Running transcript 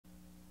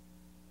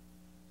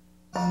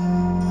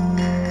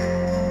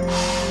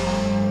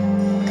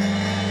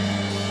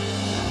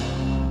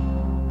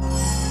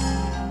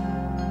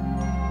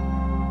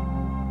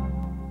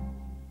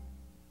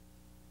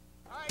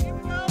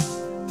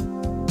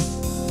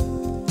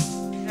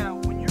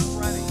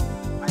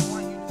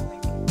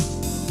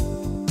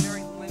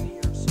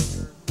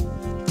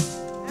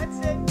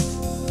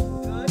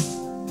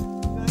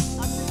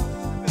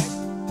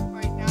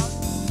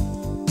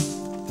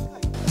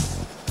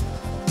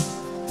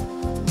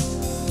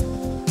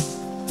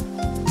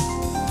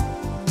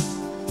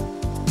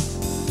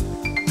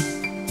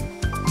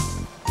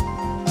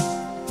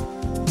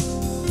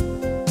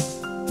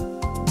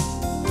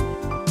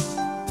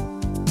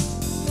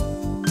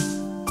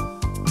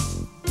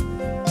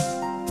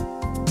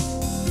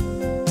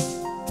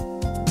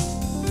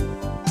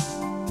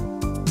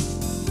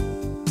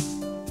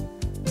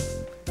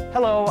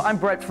Hello, I'm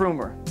Brett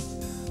Froomer.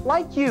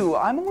 Like you,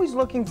 I'm always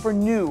looking for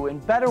new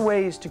and better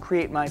ways to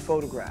create my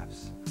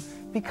photographs.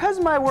 Because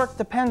my work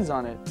depends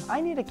on it, I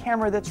need a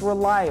camera that's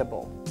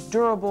reliable,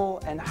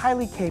 durable, and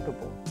highly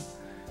capable.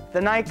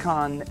 The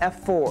Nikon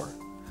F4,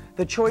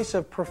 the choice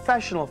of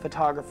professional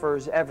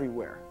photographers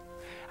everywhere.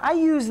 I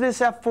use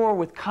this F4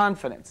 with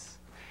confidence.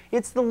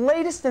 It's the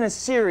latest in a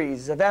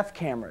series of F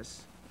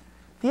cameras.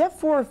 The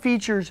F4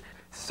 features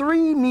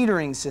 3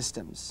 metering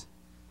systems,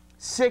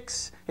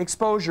 6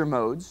 exposure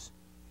modes,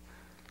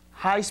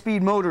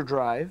 high-speed motor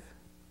drive,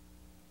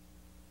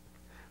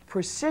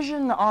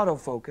 precision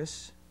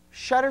autofocus,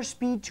 shutter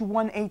speed to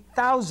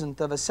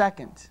 1/8,000th of a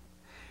second,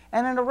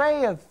 and an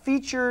array of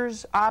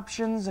features,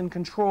 options, and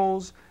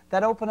controls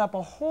that open up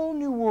a whole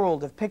new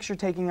world of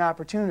picture-taking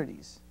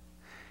opportunities.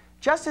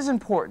 Just as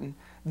important,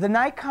 the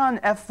Nikon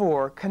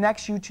F4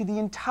 connects you to the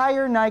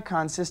entire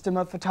Nikon system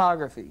of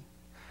photography.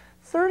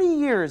 30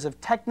 years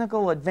of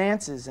technical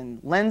advances in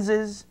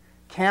lenses,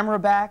 camera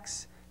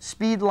backs,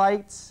 speed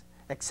lights,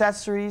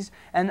 accessories,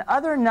 and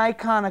other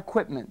Nikon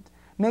equipment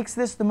makes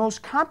this the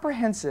most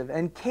comprehensive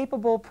and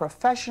capable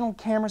professional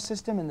camera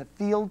system in the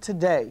field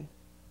today.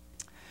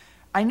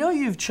 I know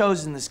you've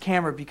chosen this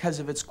camera because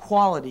of its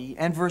quality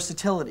and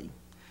versatility.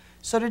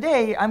 So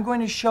today I'm going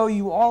to show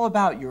you all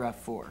about your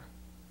F4.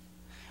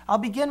 I'll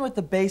begin with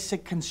the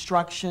basic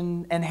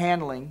construction and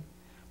handling,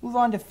 move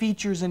on to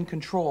features and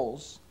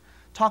controls,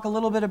 talk a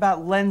little bit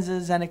about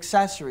lenses and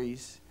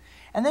accessories,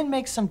 and then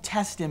make some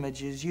test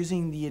images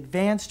using the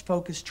advanced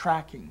focus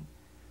tracking,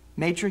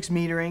 matrix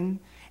metering,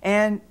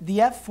 and the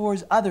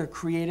F4's other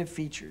creative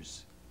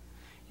features.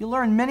 You'll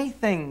learn many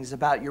things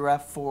about your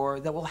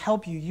F4 that will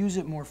help you use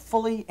it more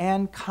fully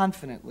and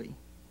confidently.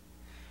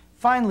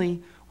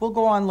 Finally, we'll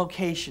go on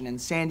location in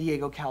San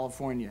Diego,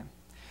 California.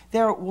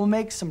 There, we'll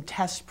make some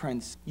test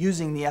prints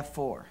using the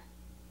F4.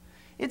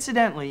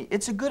 Incidentally,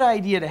 it's a good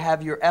idea to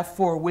have your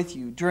F4 with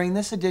you during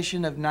this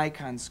edition of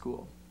Nikon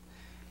School.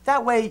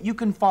 That way, you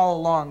can follow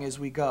along as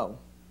we go.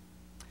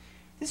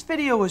 This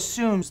video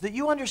assumes that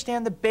you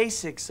understand the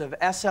basics of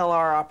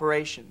SLR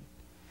operation.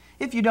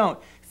 If you don't,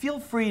 feel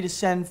free to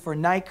send for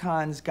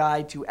Nikon's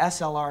Guide to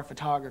SLR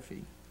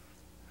Photography.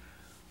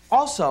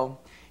 Also,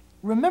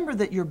 remember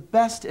that your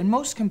best and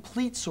most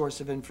complete source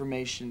of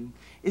information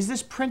is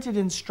this printed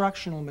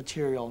instructional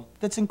material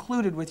that's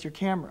included with your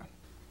camera.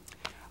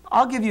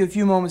 I'll give you a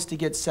few moments to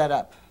get set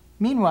up.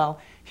 Meanwhile,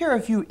 here are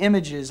a few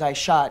images I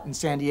shot in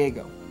San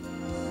Diego.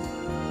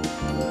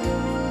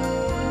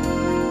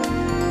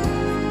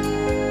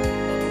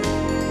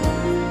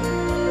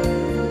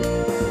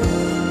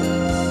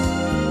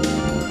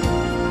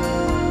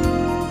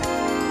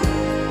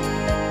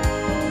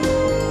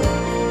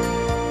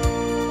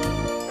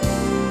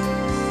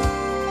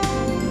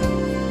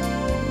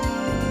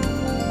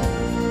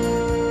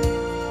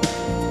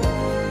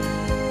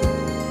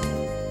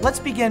 Let's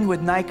begin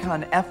with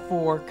Nikon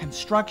F4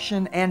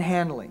 construction and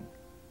handling.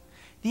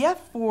 The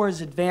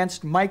F4's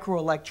advanced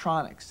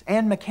microelectronics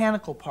and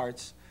mechanical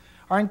parts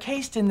are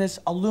encased in this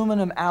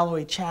aluminum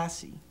alloy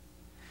chassis.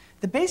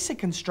 The basic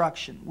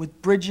construction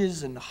with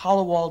bridges and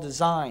hollow wall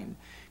design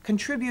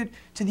contribute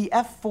to the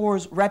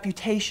F4's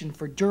reputation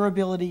for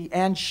durability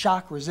and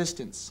shock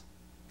resistance.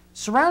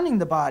 Surrounding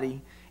the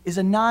body is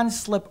a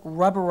non-slip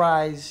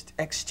rubberized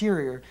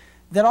exterior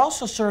that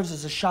also serves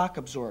as a shock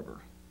absorber.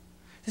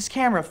 This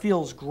camera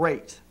feels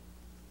great.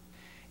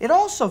 It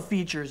also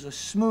features a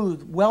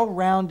smooth,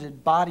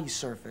 well-rounded body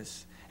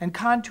surface and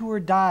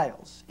contoured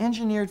dials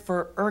engineered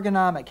for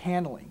ergonomic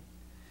handling.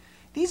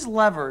 These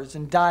levers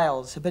and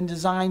dials have been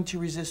designed to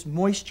resist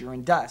moisture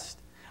and dust.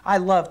 I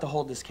love to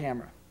hold this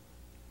camera.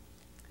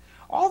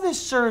 All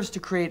this serves to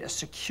create a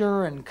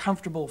secure and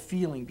comfortable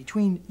feeling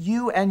between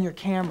you and your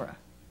camera.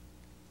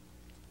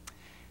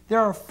 There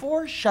are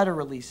 4 shutter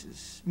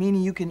releases,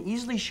 meaning you can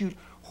easily shoot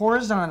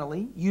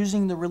horizontally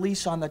using the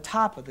release on the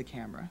top of the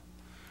camera,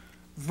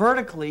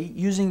 vertically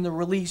using the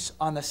release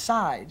on the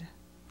side,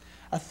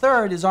 a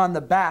third is on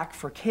the back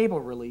for cable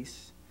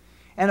release,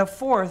 and a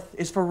 4th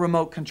is for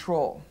remote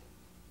control.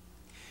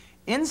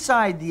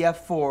 Inside the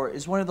F4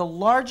 is one of the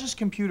largest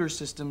computer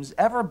systems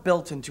ever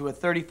built into a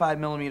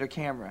 35mm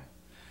camera.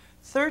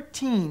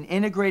 13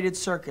 integrated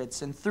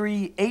circuits and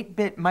 3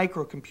 8-bit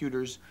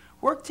microcomputers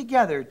work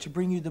together to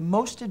bring you the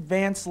most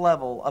advanced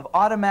level of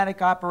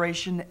automatic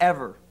operation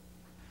ever.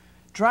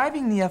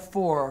 Driving the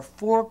F4 are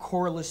 4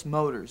 coreless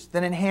motors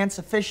that enhance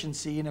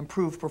efficiency and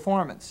improve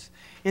performance.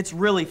 It's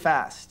really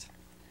fast.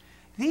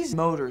 These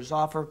motors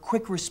offer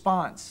quick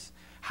response,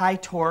 high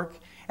torque,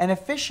 and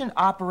efficient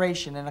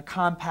operation in a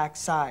compact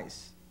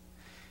size.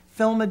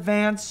 Film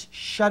advance,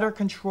 shutter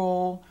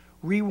control,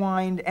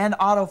 rewind, and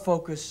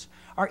autofocus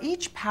are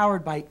each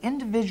powered by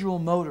individual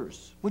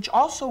motors, which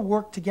also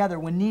work together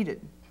when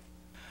needed.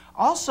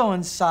 Also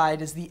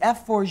inside is the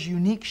F4's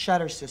unique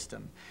shutter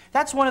system.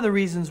 That's one of the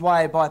reasons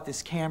why I bought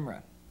this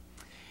camera.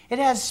 It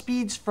has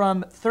speeds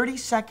from 30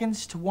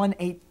 seconds to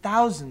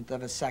 1/8,000th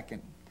of a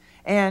second,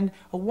 and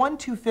a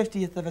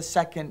 1/250th of a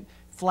second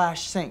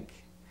flash sync.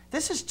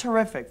 This is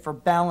terrific for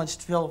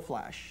balanced fill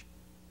flash.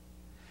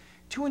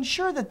 To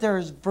ensure that there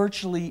is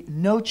virtually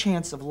no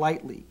chance of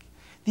light leak,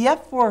 the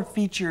F4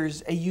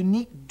 features a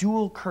unique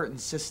dual curtain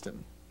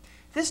system.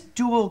 This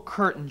dual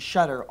curtain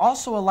shutter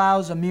also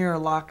allows a mirror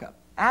lockup,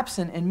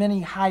 absent in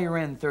many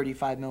higher-end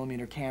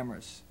 35mm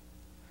cameras.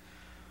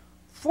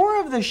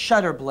 4 of the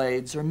shutter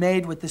blades are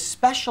made with this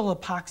special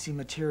epoxy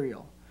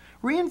material,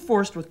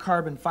 reinforced with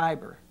carbon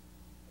fiber.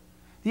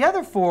 The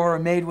other 4 are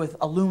made with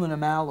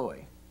aluminum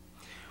alloy.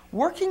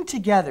 Working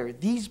together,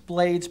 these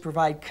blades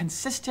provide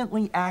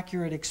consistently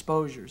accurate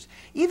exposures,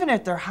 even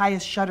at their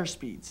highest shutter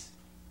speeds.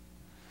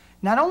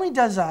 Not only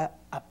does a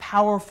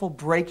powerful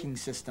braking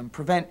system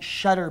prevent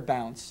shutter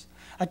bounce,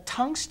 a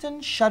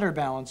tungsten shutter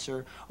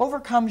balancer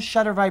overcomes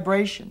shutter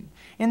vibration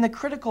in the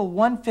critical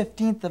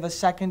 1/15th of a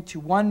second to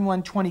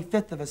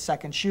 1/125th of a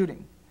second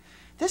shooting.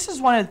 This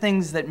is one of the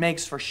things that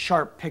makes for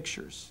sharp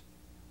pictures.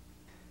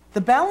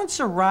 The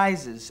balancer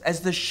rises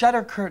as the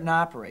shutter curtain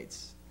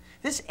operates.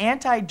 This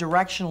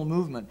anti-directional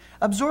movement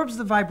absorbs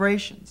the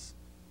vibrations.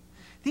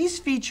 These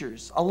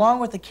features, along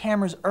with the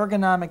camera's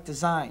ergonomic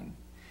design,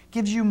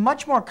 gives you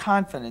much more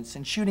confidence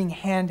in shooting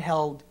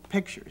handheld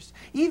pictures,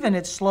 even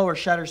at slower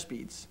shutter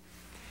speeds.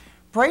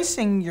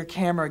 Bracing your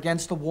camera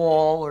against a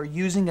wall or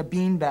using a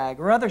beanbag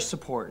or other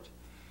support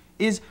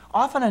is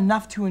often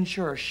enough to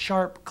ensure a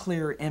sharp,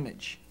 clear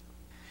image.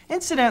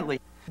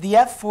 Incidentally, the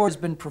F4 has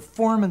been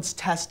performance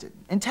tested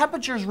in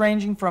temperatures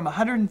ranging from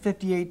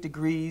 158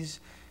 degrees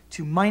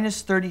to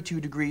 -32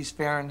 degrees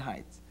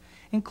Fahrenheit,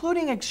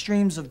 including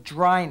extremes of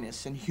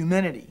dryness and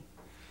humidity.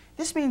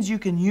 This means you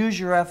can use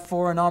your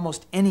F4 in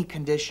almost any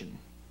condition.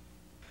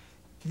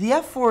 The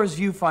F4's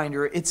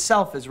viewfinder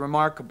itself is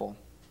remarkable.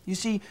 You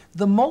see,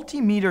 the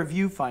multimeter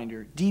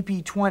viewfinder,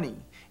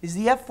 DP20, is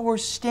the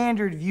F4's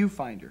standard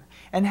viewfinder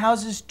and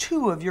houses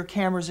 2 of your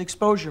camera's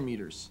exposure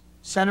meters,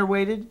 center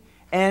weighted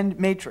and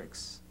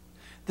matrix.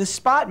 The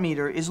spot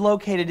meter is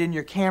located in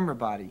your camera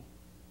body.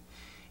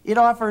 It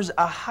offers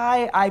a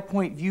high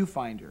eye-point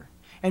viewfinder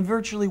and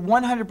virtually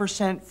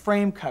 100%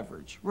 frame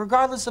coverage,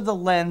 regardless of the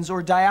lens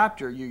or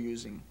diopter you're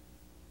using.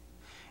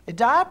 A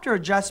diopter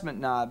adjustment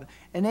knob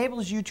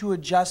enables you to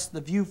adjust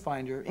the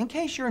viewfinder in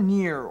case you're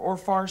near or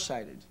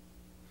farsighted.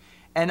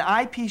 An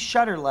eyepiece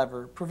shutter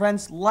lever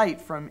prevents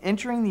light from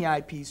entering the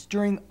eyepiece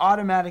during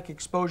automatic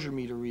exposure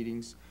meter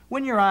readings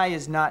when your eye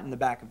is not in the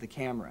back of the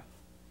camera.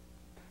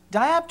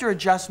 Diopter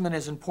adjustment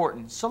is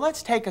important, so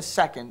let's take a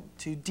second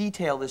to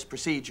detail this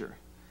procedure.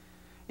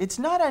 It's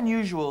not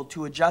unusual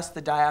to adjust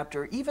the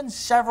diopter even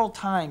several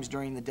times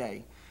during the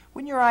day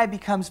when your eye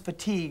becomes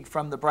fatigued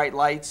from the bright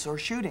lights or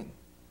shooting.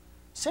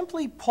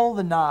 Simply pull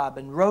the knob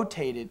and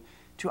rotate it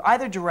to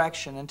either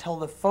direction until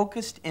the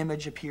focused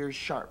image appears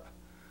sharp.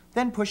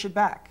 Then push it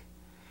back.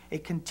 A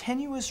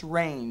continuous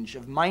range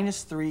of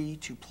 -3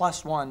 to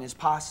 +1 is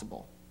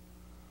possible.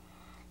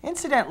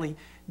 Incidentally,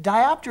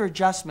 diopter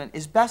adjustment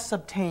is best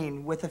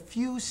obtained with a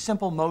few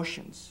simple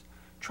motions.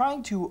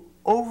 Trying to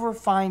over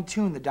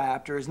fine-tune the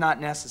diopter is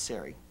not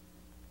necessary.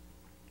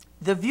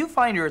 The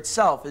viewfinder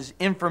itself is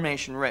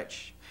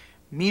information-rich.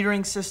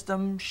 Metering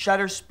system,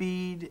 shutter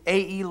speed,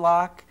 AE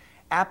lock,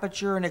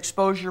 aperture, and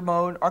exposure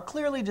mode are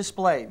clearly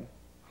displayed.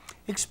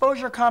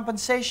 Exposure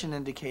compensation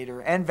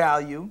indicator and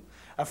value,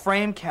 a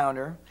frame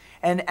counter,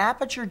 and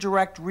aperture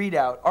direct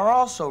readout are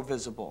also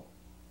visible.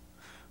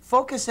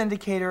 Focus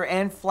indicator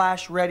and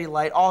flash ready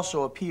light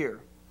also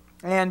appear.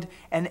 And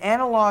an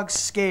analog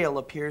scale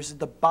appears at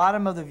the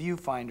bottom of the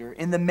viewfinder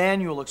in the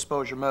manual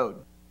exposure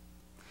mode.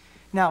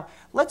 Now,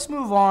 let's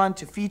move on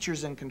to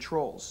features and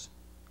controls.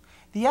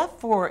 The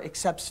F4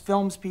 accepts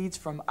film speeds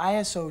from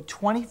ISO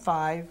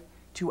 25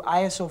 to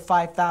ISO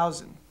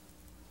 5000.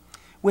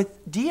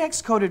 With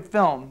DX-coded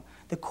film,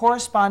 the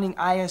corresponding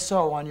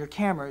ISO on your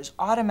camera is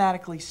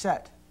automatically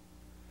set.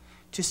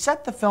 To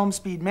set the film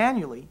speed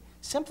manually,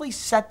 simply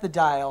set the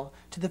dial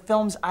to the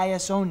film's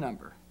ISO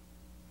number.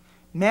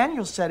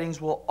 Manual settings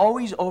will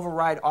always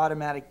override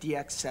automatic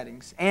DX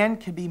settings and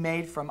can be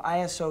made from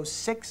ISO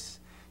 6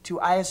 to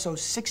ISO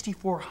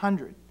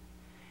 6400.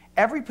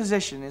 Every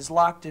position is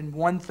locked in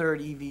 1/3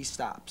 EV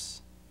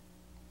stops.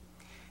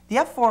 The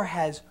F4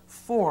 has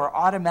 4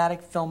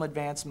 automatic film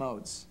advance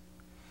modes.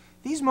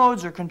 These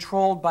modes are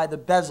controlled by the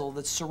bezel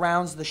that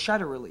surrounds the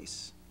shutter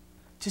release.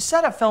 To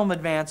set a film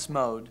advance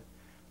mode,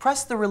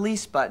 press the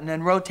release button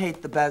and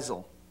rotate the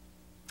bezel.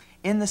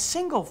 In the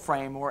single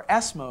frame or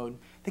S mode,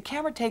 the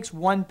camera takes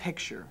one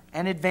picture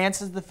and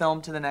advances the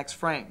film to the next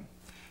frame.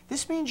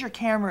 This means your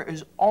camera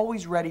is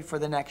always ready for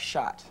the next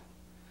shot.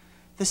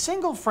 The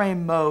single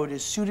frame mode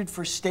is suited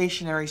for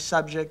stationary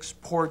subjects,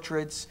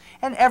 portraits,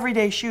 and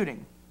everyday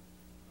shooting.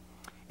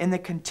 In the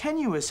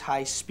continuous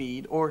high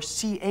speed or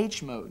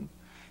CH mode,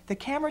 the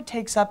camera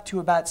takes up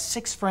to about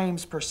 6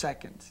 frames per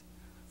second,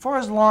 for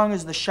as long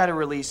as the shutter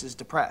release is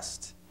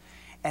depressed.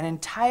 An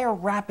entire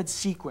rapid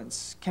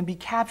sequence can be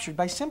captured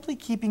by simply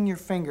keeping your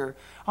finger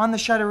on the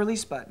shutter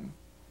release button.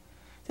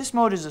 This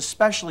mode is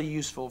especially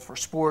useful for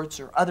sports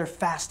or other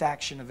fast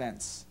action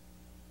events.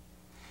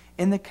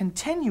 In the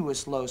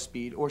continuous low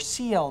speed or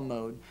CL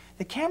mode,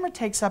 the camera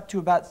takes up to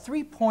about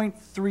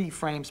 3.3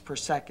 frames per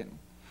second.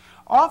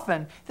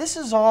 Often, this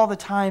is all the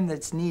time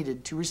that's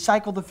needed to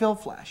recycle the fill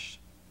flash.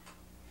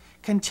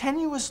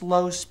 Continuous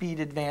low speed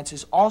advance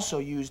is also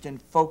used in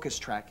focus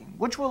tracking,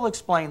 which we'll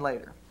explain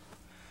later.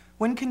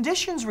 When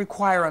conditions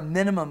require a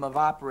minimum of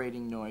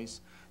operating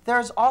noise, there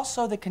is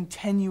also the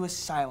continuous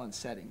silent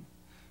setting.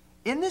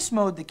 In this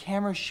mode, the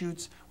camera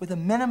shoots with a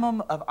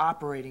minimum of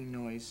operating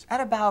noise at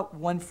about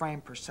 1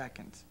 frame per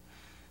second.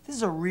 This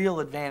is a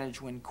real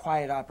advantage when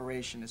quiet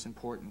operation is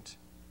important.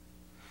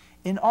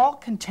 In all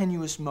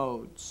continuous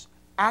modes,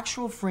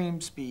 actual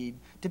frame speed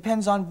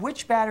depends on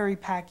which battery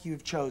pack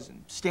you've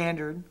chosen,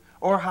 standard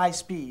or high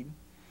speed,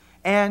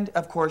 and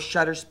of course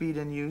shutter speed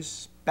in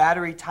use,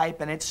 battery type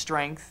and its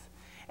strength,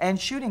 and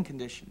shooting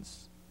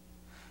conditions.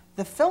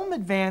 The film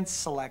advance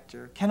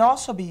selector can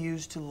also be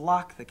used to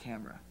lock the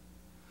camera.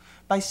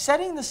 By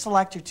setting the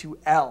selector to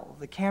L,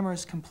 the camera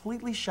is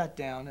completely shut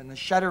down and the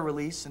shutter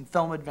release and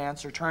film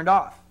advance are turned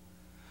off.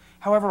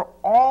 However,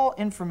 all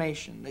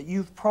information that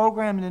you've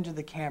programmed into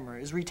the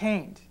camera is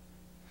retained.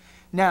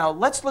 Now,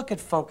 let's look at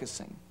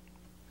focusing.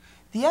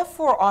 The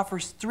F4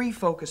 offers 3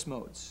 focus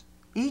modes.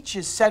 Each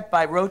is set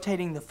by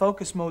rotating the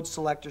focus mode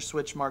selector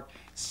switch marked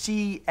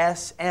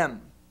CSM,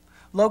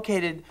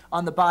 located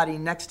on the body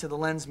next to the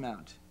lens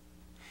mount.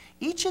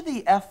 Each of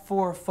the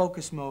F4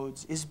 focus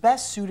modes is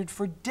best suited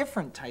for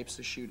different types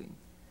of shooting.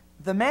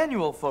 The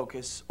manual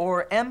focus,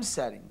 or M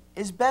setting,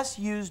 is best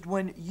used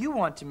when you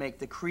want to make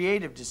the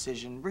creative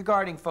decision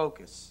regarding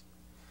focus.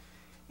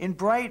 In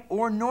bright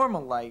or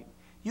normal light,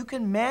 you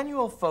can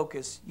manual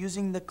focus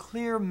using the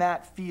clear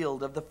matte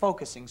field of the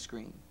focusing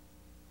screen.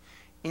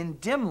 In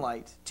dim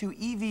light to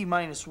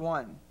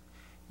EV-1,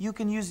 you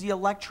can use the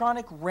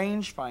electronic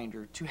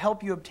rangefinder to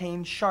help you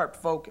obtain sharp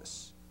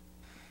focus.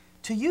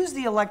 To use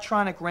the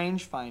electronic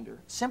rangefinder,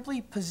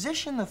 simply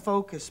position the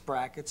focus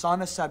brackets on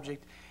the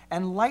subject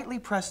and lightly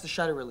press the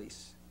shutter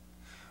release.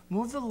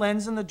 Move the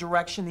lens in the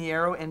direction the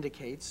arrow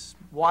indicates,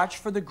 watch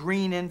for the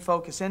green in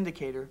focus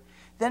indicator,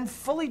 then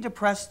fully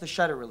depress the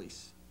shutter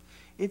release.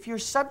 If your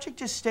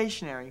subject is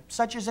stationary,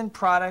 such as in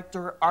product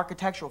or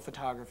architectural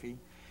photography,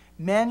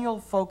 manual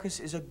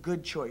focus is a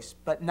good choice,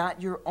 but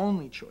not your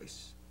only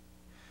choice.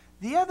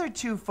 The other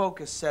 2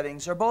 focus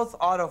settings are both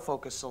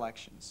autofocus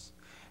selections.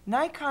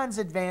 Nikon's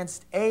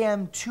advanced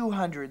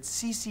AM200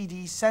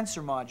 CCD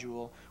sensor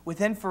module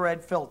with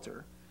infrared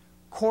filter,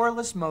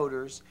 coreless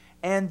motors,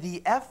 and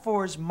the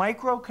F4's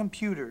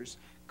microcomputers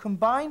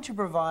combine to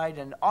provide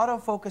an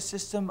autofocus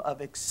system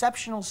of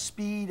exceptional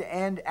speed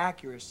and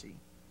accuracy.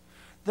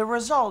 The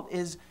result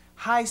is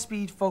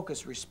high-speed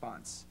focus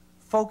response,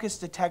 focus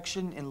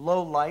detection in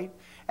low light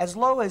as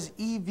low as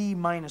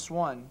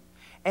EV-1,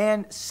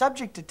 and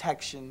subject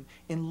detection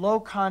in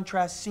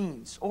low-contrast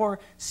scenes, or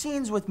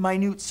scenes with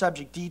minute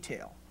subject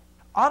detail.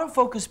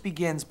 Autofocus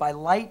begins by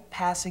light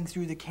passing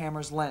through the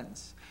camera's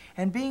lens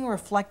and being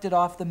reflected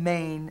off the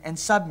main and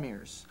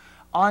submirrors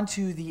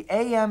onto the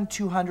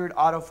AM200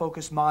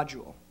 autofocus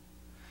module.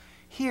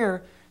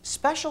 Here,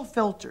 special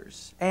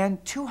filters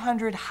and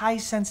 200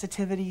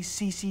 high-sensitivity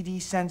CCD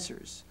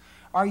sensors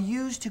are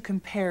used to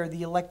compare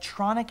the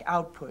electronic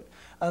output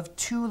of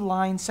 2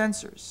 line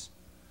sensors.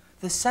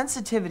 The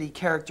sensitivity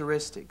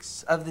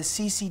characteristics of the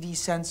CCD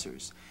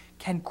sensors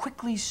can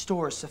quickly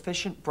store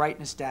sufficient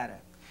brightness data,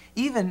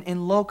 even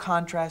in low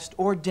contrast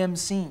or dim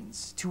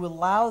scenes, to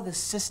allow the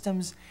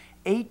system's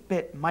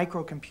 8-bit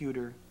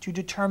microcomputer to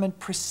determine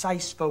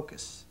precise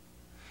focus.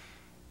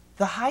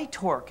 The high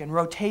torque and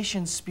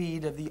rotation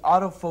speed of the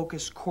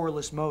autofocus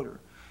coreless motor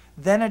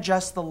then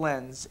adjusts the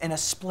lens in a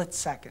split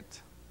second.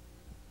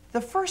 The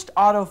first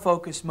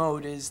autofocus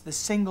mode is the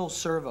single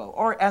servo,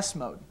 or S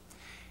mode.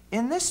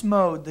 In this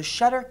mode, the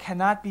shutter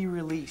cannot be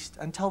released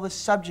until the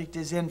subject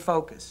is in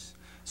focus.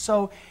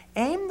 So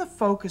aim the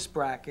focus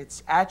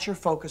brackets at your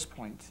focus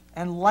point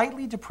and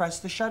lightly depress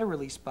the shutter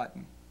release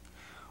button.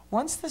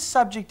 Once the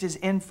subject is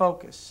in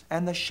focus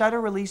and the shutter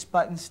release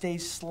button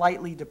stays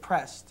slightly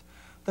depressed,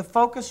 the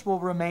focus will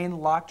remain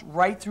locked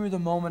right through the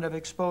moment of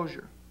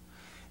exposure.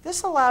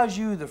 This allows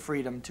you the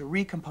freedom to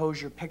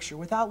recompose your picture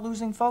without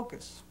losing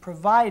focus,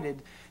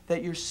 provided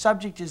that your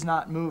subject is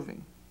not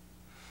moving.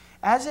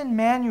 As in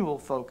manual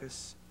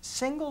focus,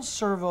 single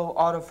servo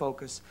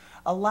autofocus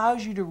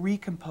allows you to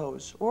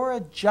recompose or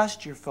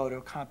adjust your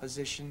photo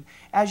composition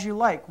as you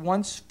like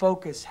once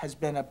focus has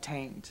been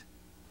obtained.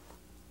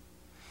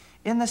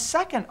 In the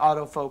second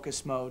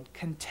autofocus mode,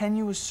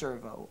 continuous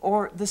servo,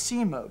 or the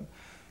C mode,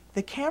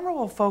 the camera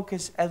will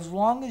focus as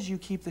long as you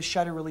keep the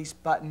shutter release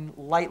button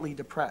lightly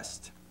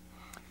depressed.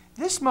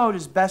 This mode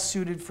is best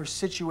suited for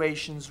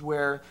situations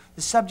where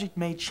the subject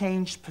may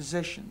change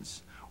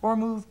positions or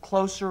move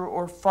closer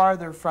or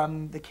farther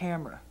from the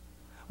camera.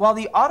 While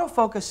the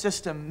autofocus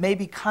system may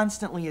be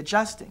constantly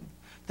adjusting,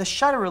 the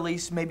shutter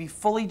release may be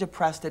fully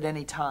depressed at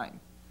any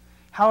time.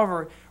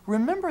 However,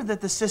 remember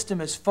that the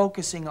system is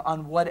focusing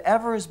on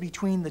whatever is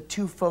between the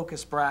two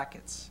focus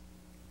brackets.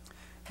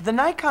 The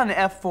Nikon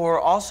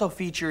F4 also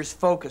features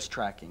focus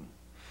tracking.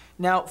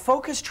 Now,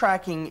 focus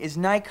tracking is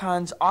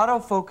Nikon's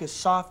autofocus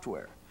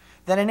software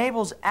that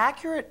enables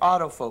accurate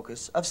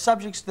autofocus of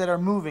subjects that are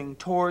moving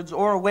towards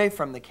or away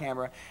from the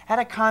camera at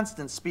a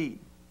constant speed.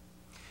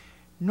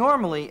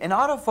 Normally, an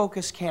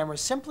autofocus camera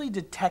simply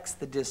detects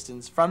the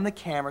distance from the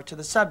camera to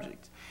the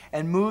subject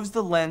and moves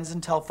the lens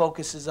until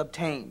focus is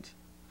obtained.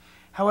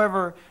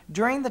 However,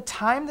 during the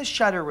time the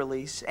shutter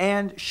release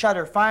and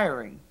shutter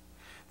firing,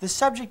 the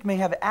subject may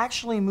have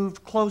actually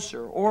moved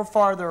closer or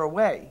farther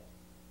away.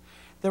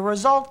 The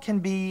result can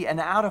be an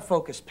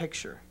out-of-focus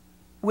picture.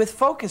 With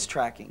focus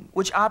tracking,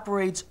 which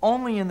operates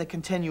only in the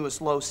continuous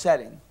low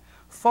setting,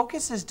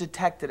 focus is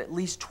detected at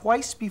least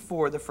twice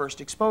before the first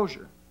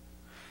exposure.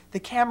 The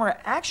camera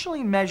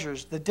actually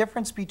measures the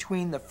difference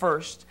between the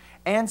first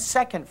and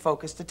second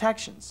focus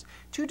detections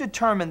to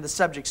determine the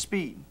subject's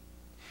speed.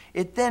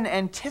 It then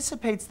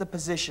anticipates the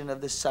position of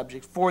the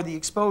subject for the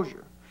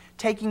exposure,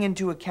 taking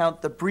into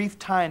account the brief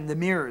time the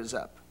mirror is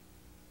up.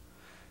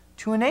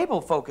 To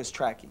enable focus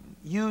tracking,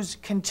 use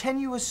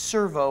continuous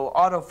servo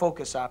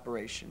autofocus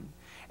operation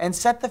and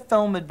set the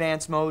film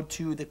advance mode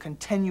to the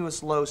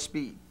continuous low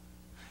speed.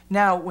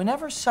 Now,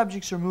 whenever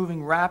subjects are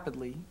moving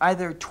rapidly,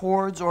 either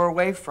towards or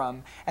away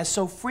from, as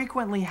so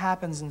frequently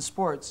happens in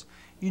sports,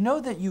 you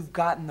know that you've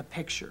gotten the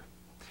picture.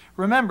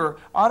 Remember,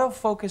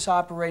 autofocus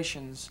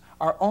operations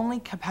are only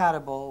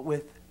compatible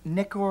with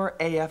Nikon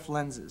AF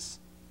lenses.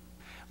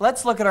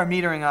 Let's look at our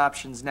metering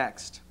options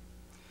next.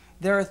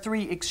 There are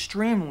 3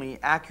 extremely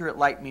accurate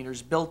light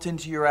meters built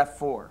into your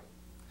F4.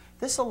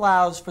 This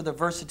allows for the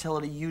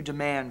versatility you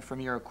demand from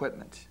your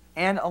equipment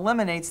and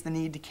eliminates the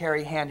need to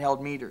carry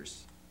handheld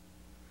meters.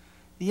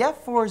 The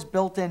F4's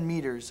built-in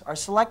meters are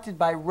selected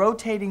by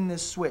rotating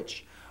this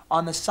switch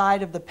on the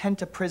side of the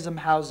pentaprism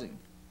housing.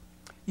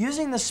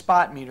 Using the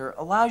spot meter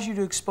allows you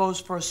to expose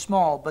for a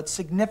small but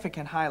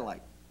significant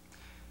highlight.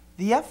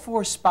 The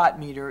F4 spot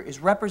meter is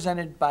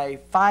represented by a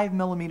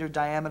 5mm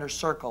diameter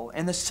circle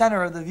in the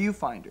center of the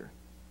viewfinder.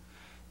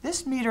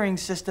 This metering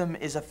system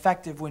is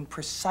effective when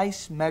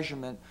precise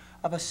measurement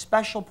of a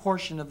special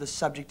portion of the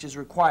subject is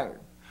required,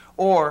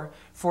 or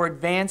for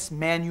advanced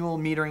manual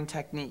metering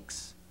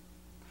techniques.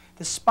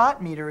 The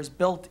spot meter is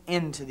built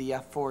into the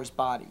F4's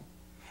body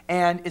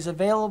and is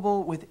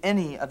available with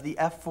any of the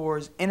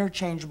F4's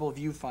interchangeable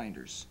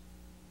viewfinders.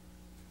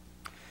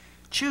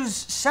 Choose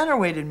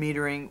center-weighted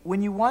metering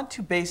when you want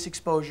to base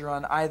exposure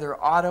on either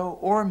auto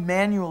or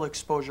manual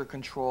exposure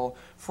control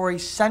for a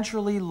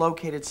centrally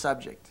located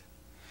subject.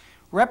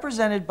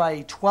 Represented by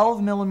a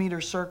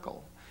 12mm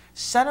circle,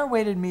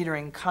 center-weighted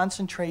metering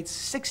concentrates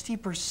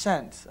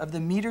 60% of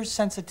the meter's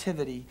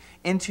sensitivity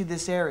into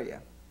this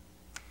area.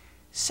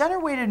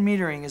 Center-weighted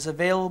metering is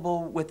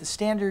available with the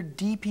standard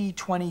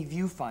DP20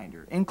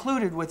 viewfinder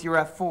included with your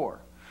F4,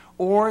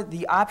 or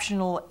the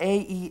optional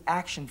AE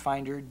Action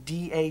Finder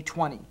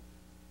DA20.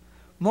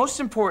 Most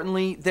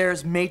importantly,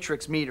 there's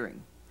matrix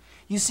metering.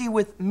 You see,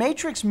 with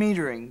matrix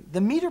metering,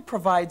 the meter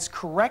provides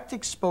correct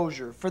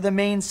exposure for the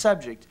main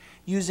subject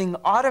using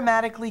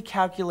automatically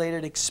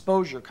calculated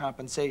exposure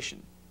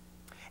compensation.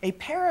 A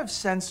pair of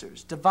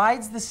sensors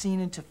divides the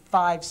scene into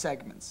 5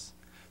 segments.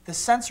 The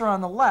sensor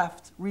on the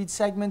left reads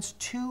segments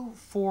 2,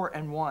 4,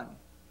 and 1.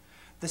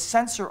 The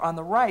sensor on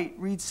the right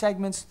reads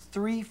segments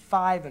 3,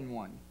 5, and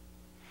 1.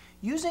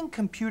 Using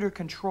computer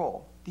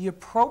control, the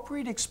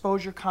appropriate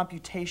exposure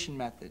computation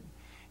method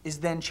is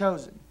then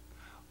chosen: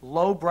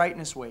 low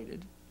brightness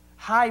weighted,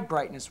 high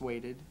brightness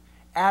weighted,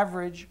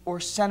 average, or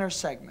center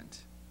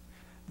segment.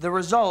 The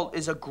result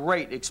is a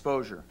great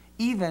exposure,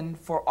 even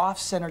for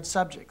off-centered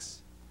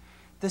subjects.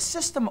 The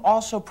system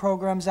also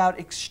programs out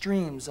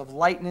extremes of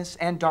lightness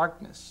and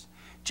darkness,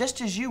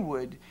 just as you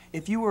would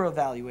if you were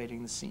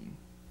evaluating the scene.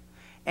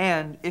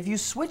 And if you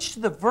switch to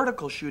the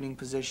vertical shooting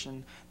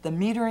position, the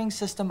metering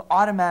system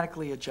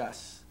automatically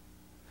adjusts.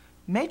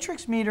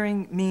 Matrix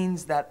metering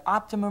means that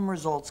optimum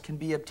results can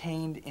be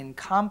obtained in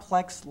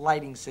complex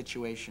lighting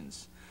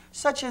situations,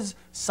 such as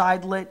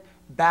side-lit,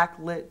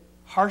 backlit,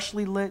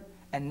 harshly lit,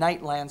 and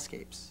night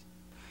landscapes.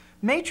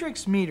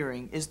 Matrix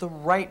metering is the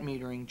right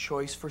metering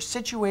choice for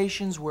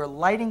situations where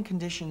lighting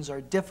conditions are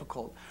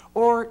difficult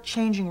or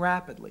changing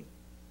rapidly.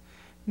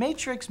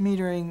 Matrix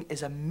metering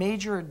is a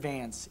major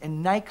advance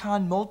in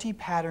Nikon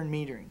multi-pattern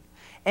metering,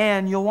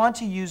 and you'll want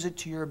to use it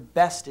to your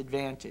best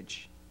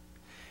advantage.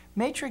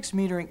 Matrix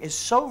metering is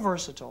so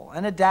versatile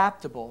and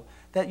adaptable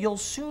that you'll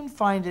soon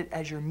find it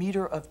as your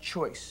meter of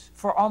choice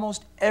for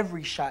almost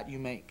every shot you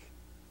make.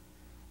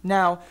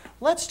 Now,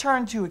 let's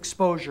turn to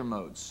exposure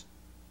modes.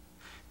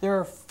 There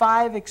are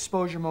 5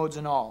 exposure modes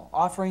in all,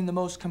 offering the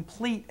most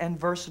complete and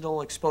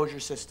versatile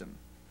exposure system.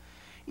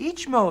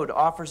 Each mode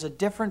offers a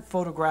different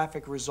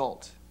photographic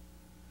result.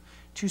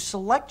 To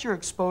select your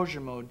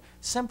exposure mode,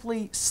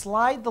 simply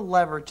slide the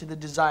lever to the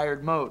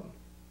desired mode.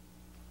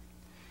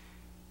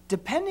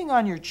 Depending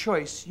on your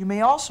choice, you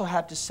may also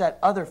have to set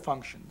other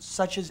functions,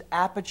 such as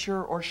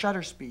aperture or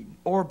shutter speed,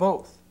 or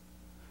both.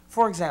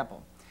 For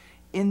example,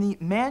 in the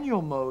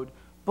manual mode,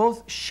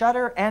 both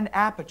shutter and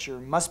aperture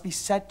must be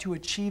set to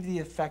achieve the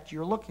effect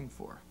you're looking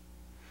for.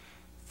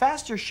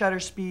 Faster shutter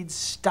speeds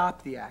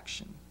stop the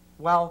action,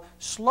 while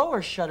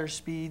slower shutter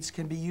speeds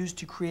can be used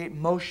to create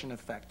motion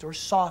effect or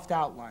soft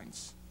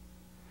outlines.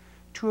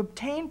 To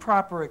obtain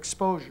proper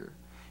exposure,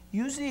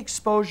 use the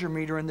exposure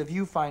meter in the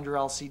viewfinder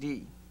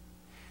LCD.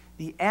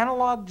 The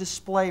analog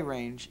display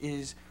range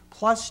is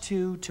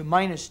 +2 to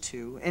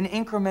 -2 in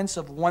increments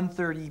of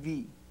 1/3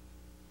 eV.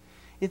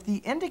 If the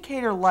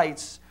indicator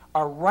lights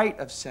are right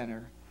of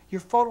center, your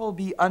photo will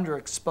be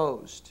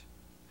underexposed.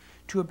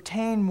 To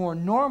obtain more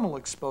normal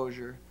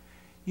exposure,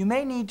 you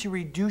may need to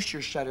reduce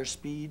your shutter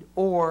speed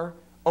or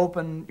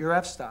open your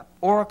f-stop,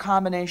 or a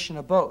combination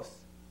of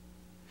both.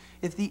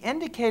 If the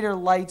indicator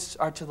lights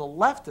are to the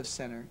left of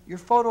center, your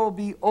photo will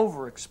be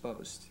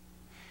overexposed.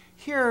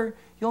 Here,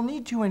 you'll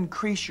need to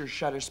increase your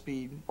shutter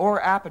speed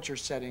or aperture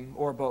setting,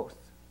 or both.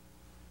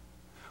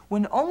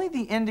 When only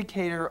the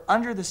indicator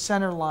under the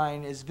center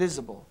line is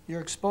visible,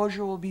 your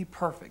exposure will be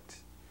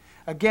perfect.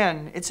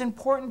 Again, it's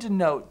important to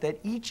note that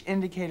each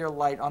indicator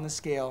light on the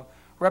scale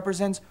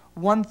represents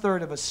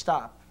 1/3 of a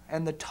stop,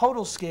 and the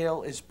total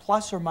scale is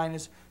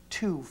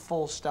 ±2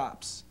 full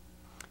stops.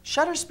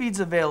 Shutter speeds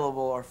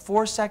available are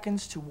 4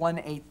 seconds to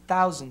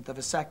 1/8,000th of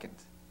a second.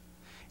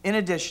 In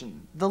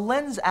addition, the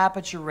lens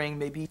aperture ring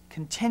may be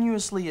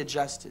continuously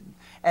adjusted,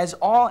 as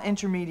all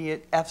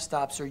intermediate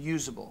f-stops are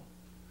usable.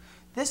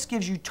 This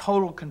gives you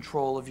total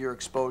control of your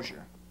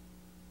exposure.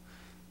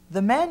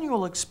 The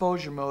manual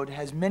exposure mode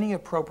has many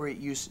appropriate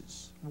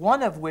uses,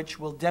 one of which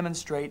we'll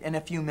demonstrate in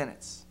a few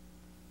minutes.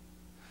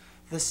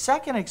 The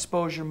second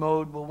exposure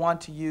mode we'll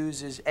want to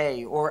use is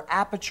A, or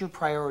aperture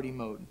priority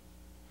mode.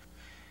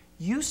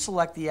 You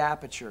select the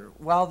aperture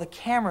while the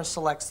camera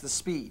selects the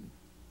speed.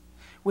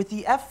 With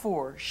the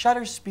f4,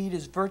 shutter speed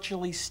is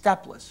virtually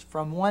stepless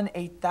from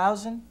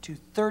 1/8,000 to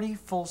 30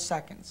 full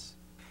seconds.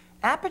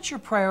 Aperture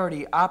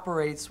priority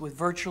operates with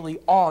virtually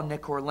all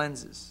Nikon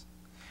lenses.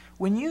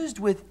 When used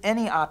with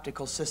any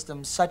optical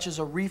system, such as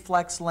a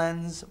reflex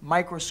lens,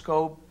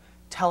 microscope,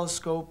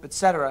 telescope,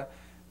 etc.,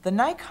 the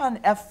Nikon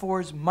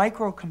F4's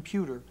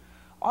microcomputer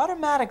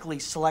automatically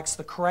selects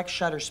the correct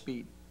shutter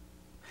speed.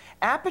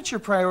 Aperture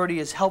priority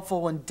is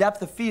helpful when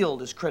depth of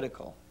field is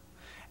critical.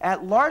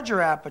 At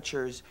larger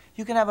apertures,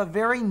 you can have a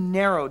very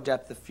narrow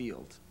depth of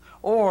field,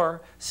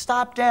 or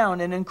stop down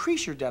and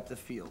increase your depth of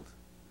field.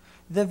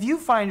 The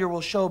viewfinder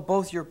will show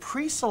both your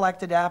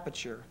pre-selected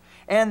aperture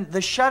and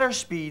the shutter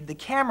speed the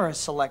camera has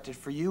selected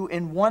for you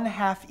in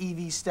 1/2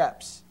 EV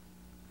steps.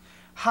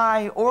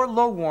 High or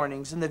low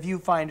warnings in the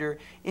viewfinder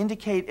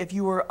indicate if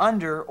you are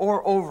under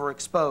or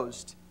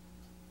overexposed.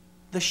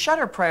 The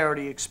shutter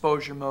priority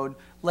exposure mode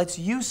lets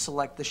you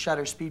select the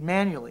shutter speed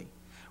manually,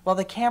 while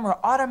the camera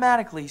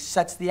automatically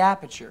sets the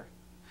aperture.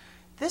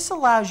 This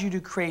allows you to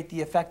create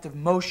the effect of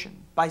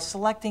motion by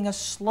selecting a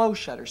slow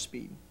shutter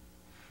speed.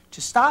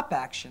 To stop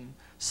action,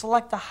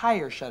 select a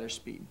higher shutter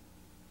speed.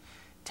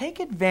 Take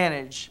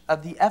advantage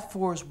of the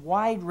f4's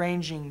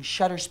wide-ranging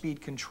shutter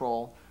speed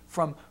control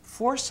from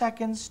 4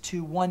 seconds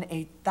to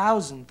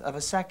 1/8,000th of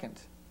a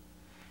second.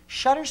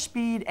 Shutter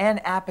speed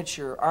and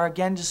aperture are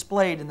again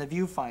displayed in the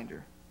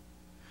viewfinder.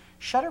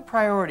 Shutter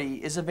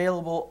priority is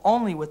available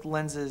only with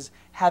lenses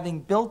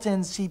having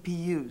built-in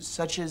CPUs,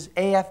 such as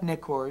AF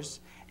Nikons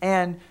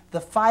and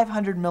the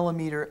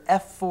 500mm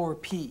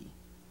f4P.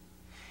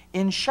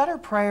 In shutter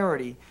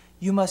priority,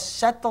 you must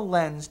set the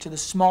lens to the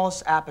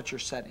smallest aperture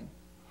setting.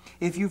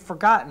 If you've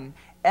forgotten,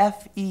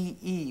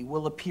 FEE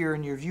will appear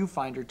in your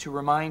viewfinder to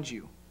remind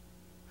you.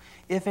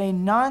 If a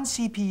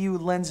non-CPU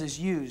lens is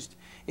used,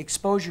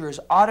 exposure is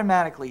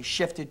automatically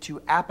shifted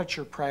to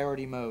aperture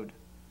priority mode.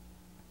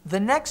 The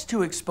next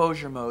two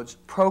exposure modes,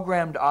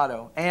 programmed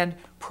auto and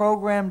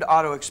programmed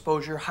auto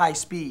exposure high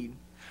speed,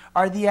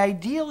 are the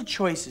ideal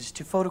choices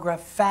to photograph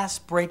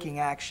fast breaking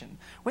action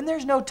when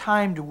there's no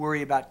time to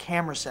worry about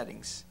camera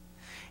settings.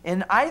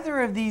 In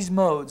either of these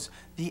modes,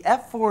 the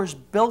f4's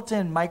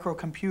built-in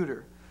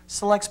microcomputer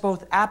selects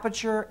both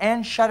aperture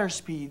and shutter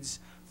speeds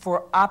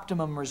for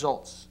optimum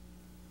results.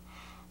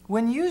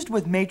 When used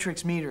with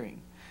matrix metering,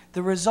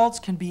 the results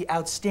can be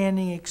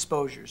outstanding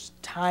exposures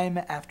time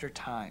after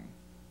time.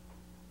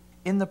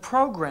 In the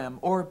program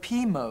or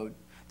P mode,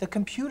 the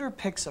computer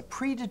picks a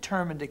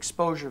predetermined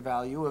exposure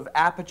value of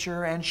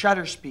aperture and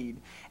shutter speed,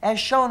 as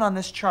shown on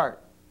this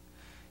chart.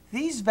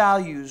 These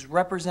values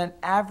represent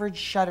average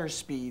shutter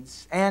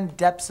speeds and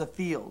depths of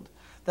field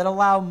that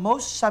allow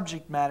most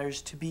subject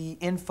matters to be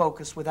in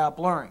focus without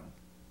blurring.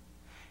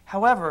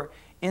 However,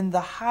 in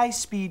the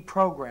high-speed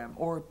program,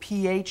 or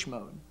PH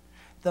mode,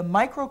 the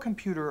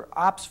microcomputer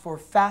opts for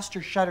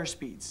faster shutter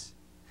speeds.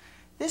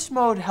 This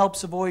mode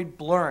helps avoid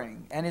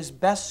blurring and is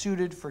best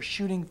suited for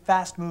shooting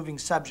fast-moving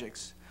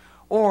subjects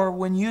or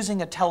when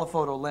using a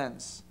telephoto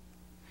lens.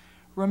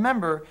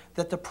 Remember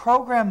that the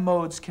program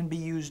modes can be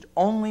used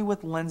only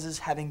with lenses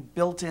having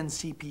built-in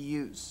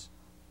CPUs.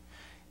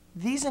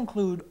 These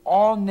include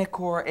all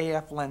Nikon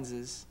AF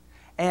lenses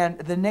and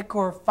the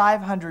Nikon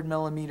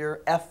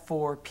 500mm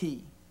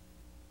f4P.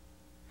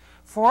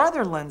 For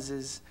other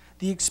lenses,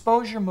 the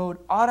exposure mode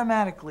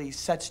automatically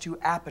sets to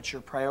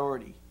aperture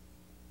priority.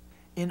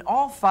 In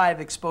all 5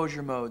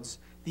 exposure modes,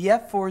 the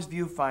f4's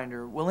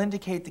viewfinder will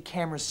indicate the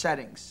camera's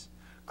settings.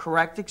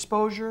 Correct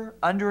exposure,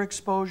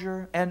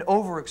 underexposure, and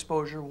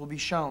overexposure will be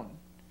shown.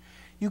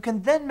 You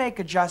can then make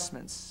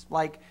adjustments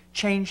like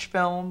change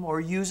film or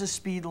use a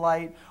speed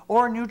light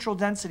or a neutral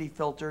density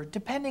filter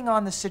depending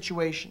on the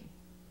situation.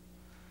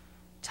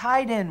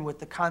 Tied in with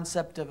the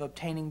concept of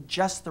obtaining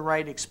just the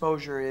right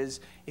exposure is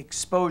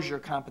exposure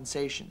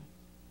compensation.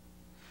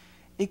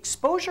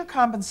 Exposure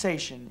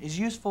compensation is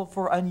useful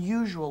for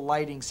unusual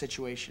lighting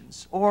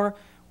situations or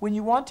when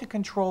you want to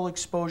control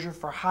exposure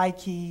for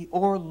high-key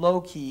or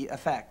low-key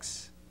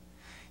effects.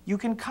 You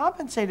can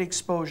compensate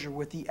exposure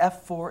with the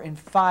f4 in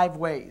 5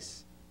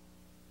 ways.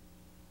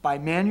 By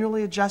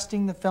manually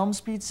adjusting the film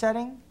speed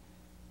setting,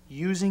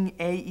 using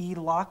AE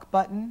lock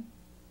button,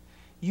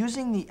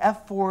 using the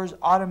f4's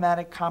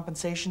automatic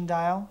compensation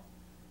dial,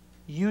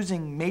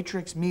 using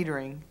matrix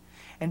metering,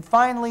 and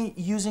finally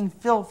using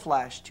fill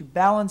flash to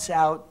balance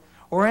out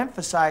or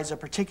emphasize a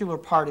particular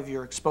part of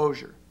your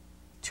exposure.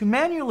 To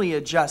manually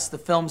adjust the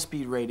film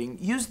speed rating,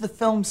 use the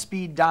film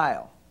speed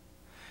dial.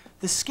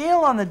 The scale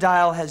on the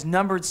dial has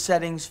numbered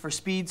settings for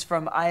speeds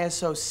from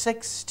ISO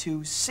 6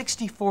 to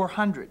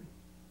 6400.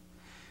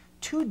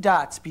 2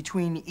 dots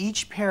between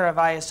each pair of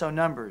ISO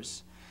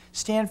numbers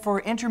stand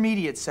for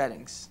intermediate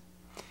settings.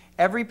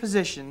 Every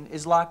position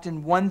is locked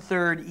in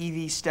 1/3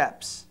 EV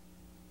steps.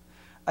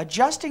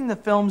 Adjusting the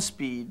film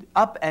speed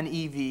up an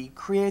EV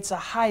creates a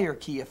higher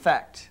key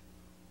effect.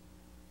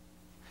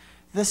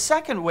 The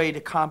second way to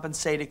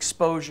compensate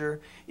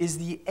exposure is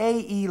the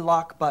AE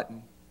lock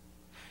button.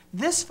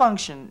 This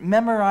function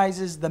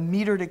memorizes the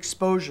metered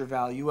exposure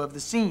value of the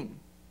scene.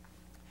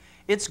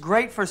 It's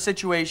great for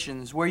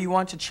situations where you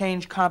want to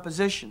change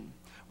composition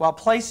while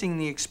placing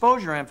the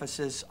exposure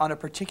emphasis on a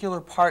particular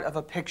part of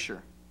a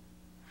picture.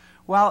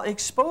 While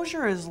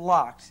exposure is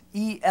locked,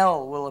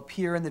 EL will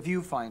appear in the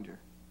viewfinder.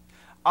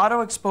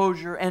 Auto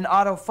exposure and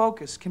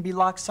autofocus can be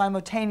locked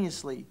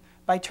simultaneously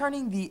by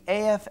turning the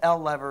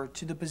AFL lever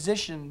to the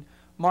position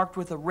marked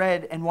with a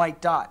red and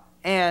white dot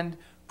and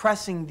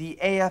pressing the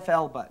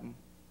AFL button.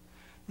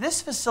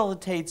 This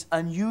facilitates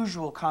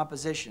unusual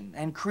composition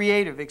and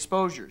creative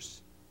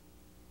exposures.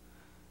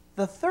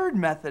 The third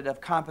method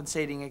of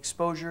compensating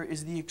exposure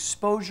is the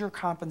exposure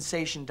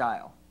compensation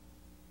dial.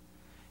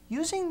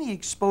 Using the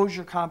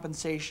exposure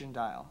compensation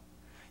dial,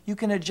 you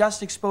can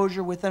adjust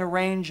exposure within a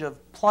range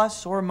of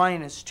plus or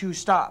minus 2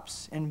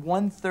 stops in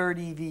 1/3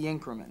 EV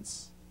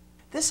increments.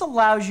 This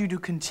allows you to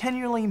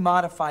continually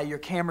modify your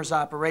camera's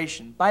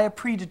operation by a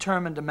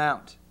predetermined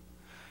amount.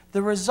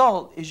 The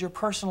result is your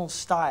personal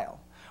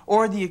style,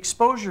 or the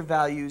exposure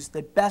values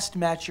that best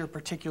match your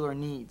particular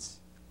needs.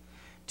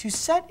 To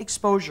set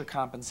exposure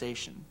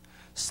compensation,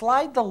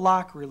 slide the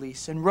lock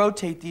release and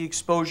rotate the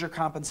exposure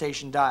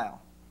compensation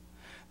dial.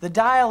 The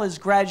dial is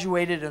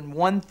graduated in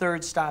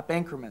 1/3 stop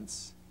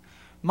increments.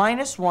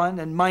 -1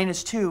 and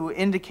 -2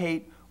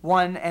 indicate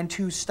 1 and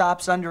 2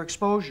 stops under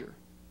exposure.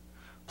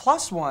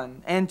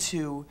 +1 and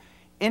 2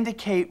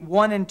 indicate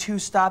 1 and 2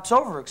 stops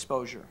over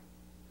exposure.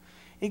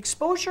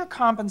 Exposure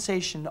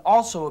compensation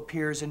also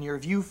appears in your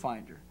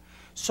viewfinder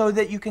so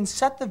that you can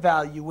set the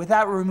value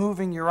without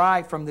removing your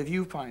eye from the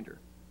viewfinder.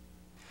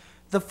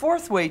 The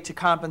fourth way to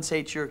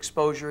compensate your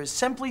exposure is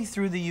simply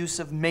through the use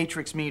of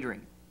matrix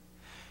metering.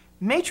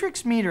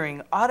 Matrix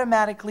metering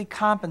automatically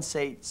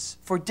compensates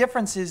for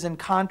differences in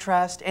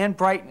contrast and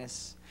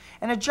brightness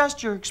and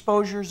adjusts your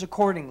exposures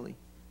accordingly.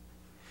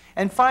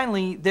 And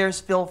finally,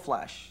 there's fill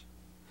flash.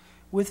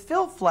 With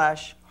fill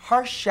flash,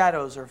 harsh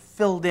shadows are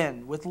filled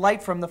in with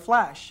light from the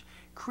flash,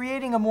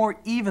 creating a more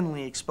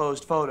evenly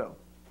exposed photo.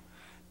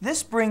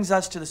 This brings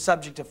us to the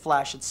subject of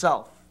flash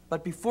itself.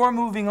 But before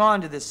moving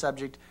on to this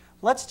subject,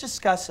 let's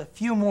discuss a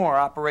few more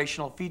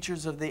operational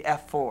features of the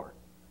f4.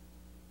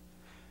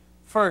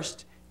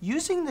 First,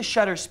 using the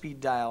shutter speed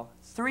dial,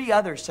 3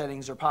 other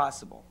settings are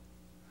possible.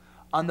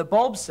 On the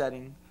bulb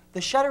setting,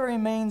 the shutter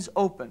remains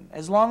open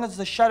as long as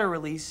the shutter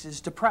release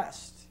is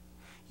depressed,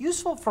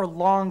 useful for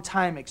long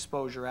time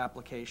exposure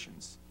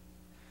applications.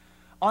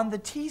 On the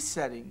T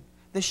setting,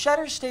 the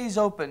shutter stays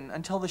open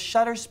until the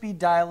shutter speed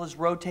dial is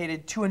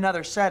rotated to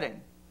another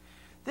setting.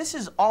 This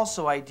is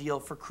also ideal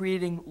for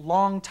creating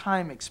long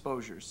time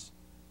exposures.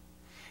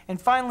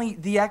 And finally,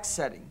 the X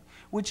setting,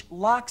 which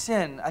locks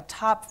in a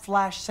top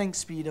flash sync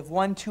speed of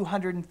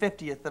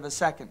 1/250th of a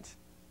second.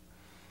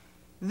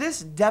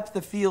 This depth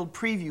of field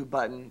preview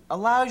button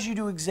allows you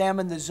to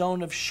examine the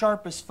zone of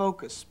sharpest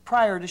focus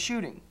prior to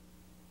shooting.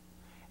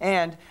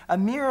 And a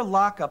mirror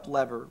lockup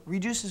lever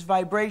reduces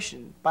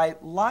vibration by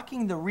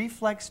locking the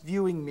reflex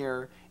viewing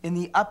mirror in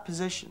the up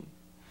position.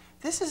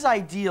 This is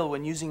ideal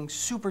when using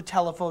super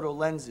telephoto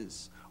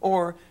lenses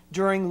or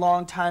during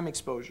long time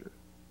exposure.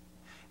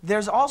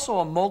 There's also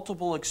a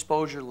multiple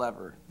exposure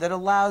lever that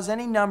allows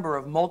any number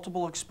of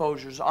multiple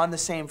exposures on the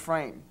same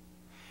frame,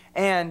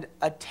 and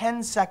a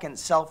 10-second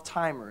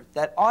self-timer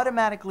that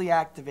automatically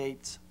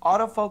activates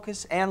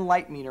autofocus and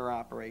light meter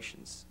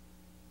operations.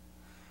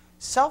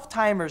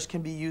 Self-timers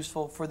can be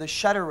useful for the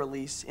shutter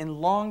release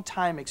in long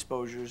time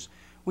exposures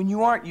when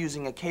you aren't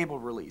using a cable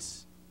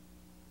release.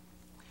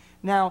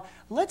 Now,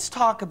 let's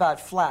talk about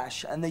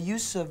flash and the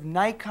use of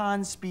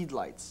Nikon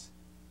speedlights.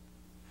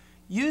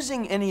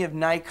 Using any of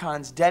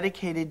Nikon's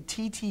dedicated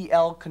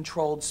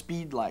TTL-controlled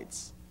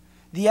speedlights,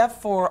 the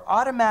f4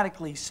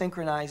 automatically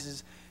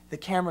synchronizes the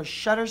camera's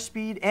shutter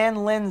speed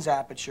and lens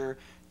aperture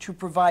to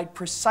provide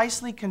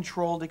precisely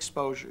controlled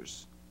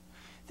exposures.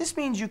 This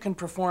means you can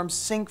perform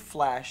sync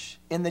flash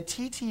in the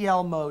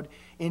TTL mode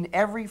in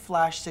every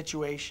flash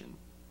situation.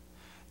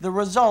 The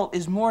result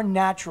is more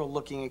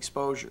natural-looking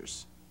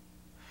exposures.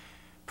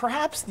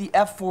 Perhaps the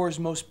f4's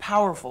most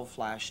powerful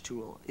flash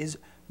tool is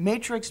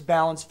matrix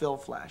balanced fill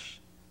flash.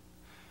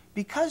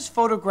 Because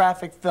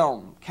photographic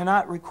film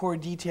cannot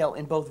record detail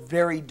in both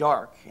very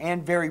dark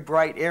and very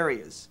bright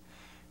areas,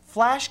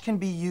 flash can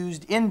be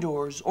used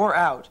indoors or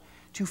out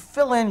to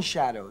fill in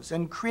shadows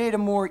and create a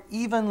more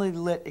evenly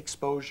lit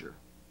exposure.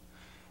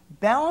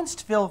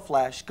 Balanced fill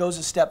flash goes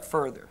a step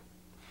further.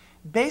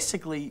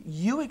 Basically,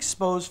 you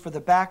expose for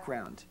the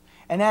background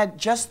and add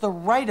just the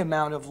right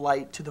amount of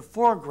light to the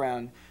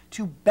foreground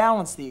to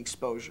balance the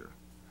exposure.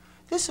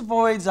 This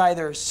avoids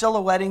either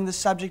silhouetting the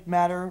subject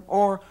matter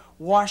or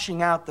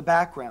washing out the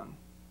background.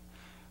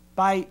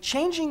 By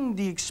changing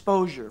the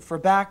exposure for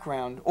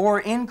background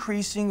or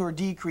increasing or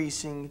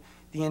decreasing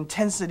the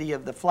intensity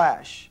of the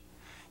flash,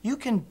 you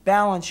can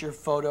balance your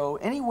photo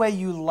any way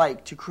you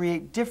like to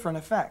create different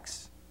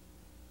effects.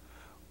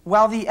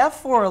 While the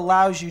f4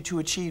 allows you to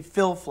achieve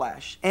fill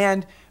flash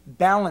and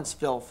balance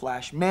fill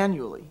flash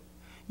manually,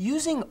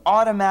 using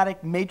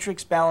automatic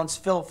matrix balance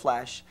fill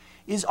flash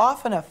is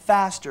often a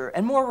faster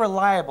and more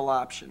reliable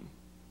option.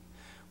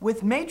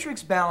 With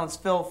matrix balance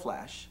fill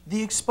flash,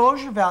 the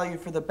exposure value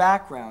for the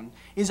background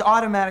is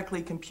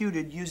automatically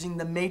computed using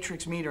the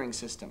matrix metering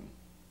system.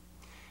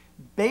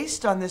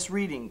 Based on this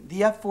reading,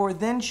 the f4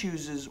 then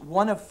chooses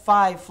one of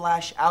 5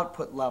 flash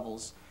output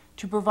levels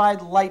to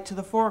provide light to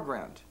the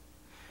foreground.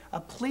 A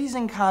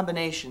pleasing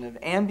combination of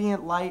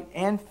ambient light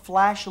and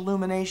flash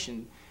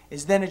illumination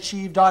is then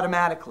achieved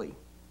automatically.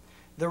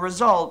 The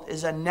result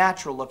is a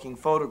natural-looking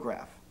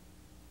photograph.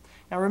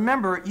 Now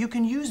remember, you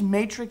can use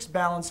matrix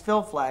balance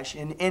fill flash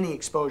in any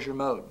exposure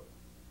mode.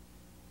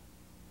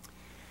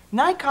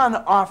 Nikon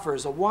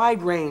offers a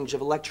wide range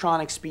of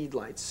electronic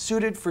speedlights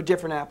suited for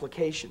different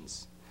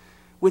applications.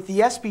 With the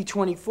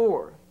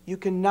SP24, you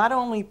can not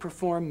only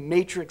perform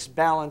matrix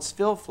balance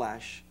fill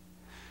flash,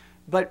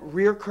 but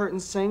rear curtain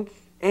sync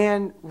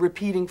and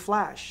repeating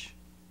flash.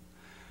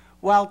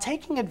 While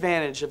taking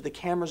advantage of the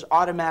camera's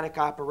automatic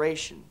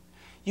operation,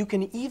 you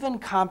can even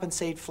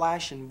compensate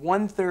flash in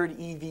 1/3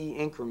 EV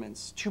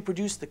increments to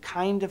produce the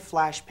kind of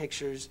flash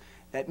pictures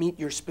that meet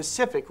your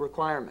specific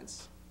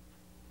requirements.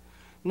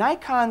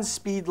 Nikon's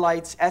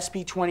speedlights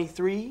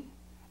SP23,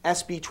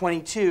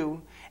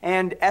 SP22,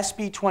 and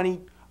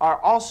SP20 are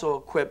also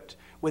equipped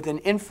with an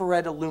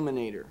infrared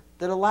illuminator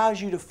that allows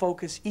you to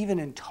focus even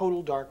in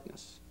total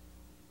darkness.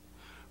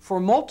 For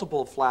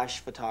multiple flash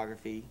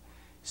photography,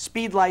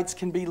 speedlights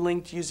can be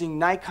linked using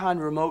Nikon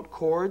remote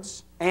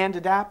cords and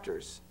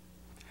adapters.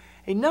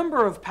 A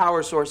number of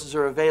power sources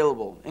are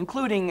available,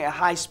 including a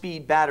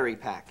high-speed battery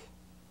pack.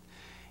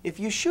 If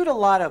you shoot a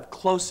lot of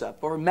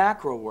close-up or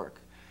macro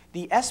work,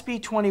 the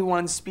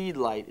SP21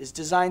 speedlight is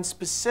designed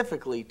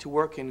specifically to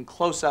work in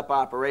close-up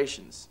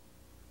operations.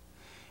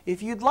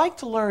 If you'd like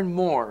to learn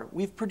more,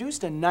 we've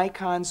produced a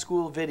Nikon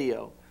school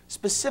video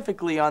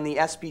specifically on the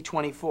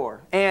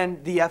SP24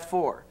 and the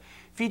f4,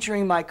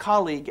 featuring my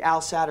colleague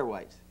Al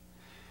Satterwhite.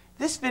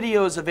 This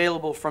video is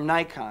available from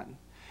Nikon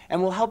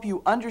and will help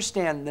you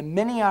understand the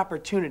many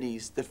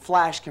opportunities that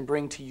flash can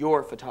bring to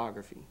your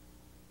photography.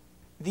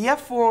 The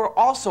f4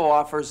 also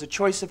offers a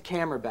choice of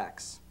camera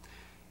backs.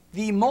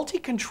 The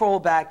multi-control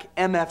back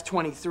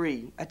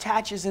MF23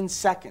 attaches in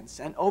seconds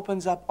and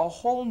opens up a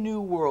whole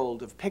new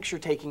world of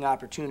picture-taking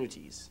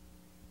opportunities.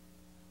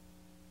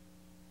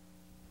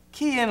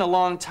 Key in a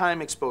long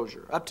time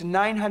exposure, up to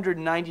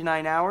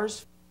 999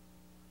 hours.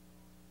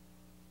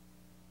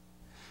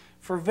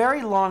 For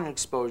very long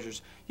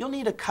exposures, you'll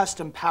need a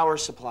custom power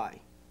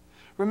supply.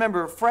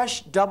 Remember,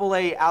 fresh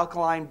AA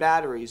alkaline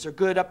batteries are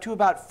good up to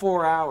about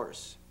 4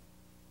 hours.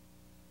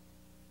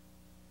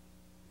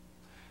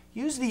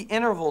 Use the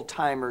interval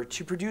timer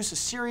to produce a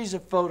series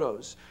of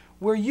photos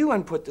where you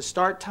input the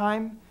start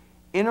time,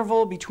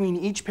 interval between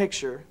each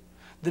picture,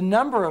 the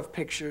number of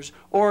pictures,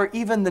 or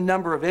even the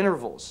number of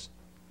intervals.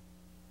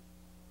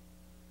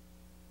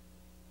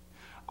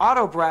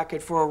 Auto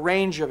bracket for a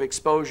range of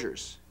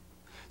exposures.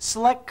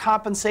 Select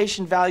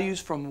compensation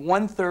values from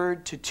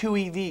 1/3 to 2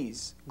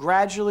 EVs,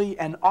 gradually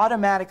and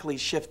automatically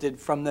shifted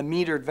from the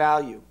metered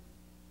value.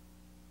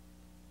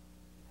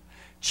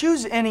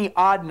 Choose any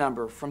odd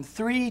number from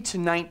 3 to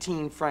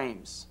 19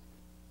 frames.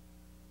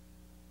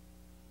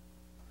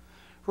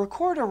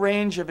 Record a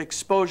range of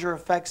exposure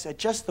effects at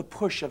just the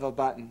push of a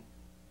button.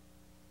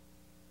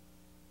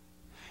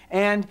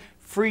 And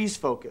freeze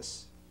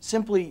focus.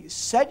 Simply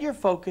set your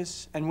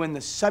focus, and when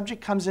the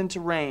subject comes into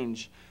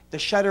range, the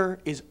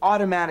shutter is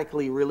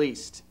automatically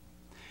released.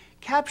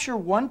 Capture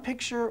one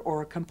picture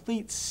or a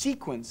complete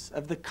sequence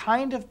of the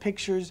kind of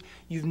pictures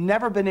you've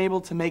never been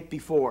able to make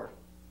before.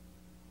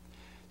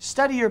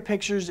 Study your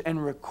pictures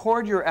and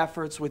record your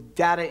efforts with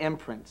data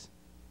imprint.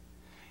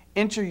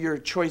 Enter your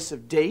choice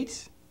of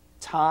date,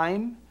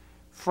 time,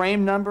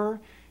 frame number,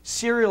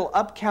 serial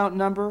up count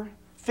number,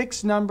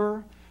 fixed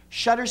number,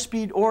 shutter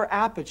speed or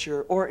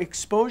aperture, or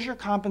exposure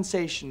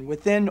compensation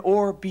within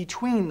or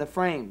between the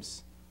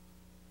frames.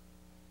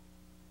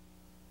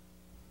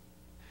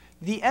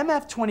 The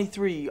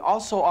MF23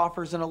 also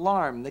offers an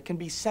alarm that can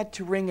be set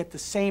to ring at the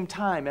same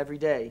time every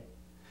day.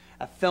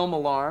 A film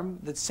alarm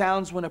that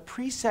sounds when a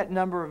preset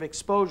number of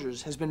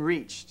exposures has been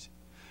reached.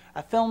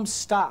 A film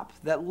stop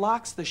that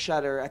locks the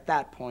shutter at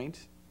that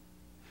point.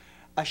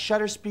 A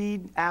shutter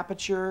speed,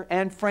 aperture,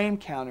 and frame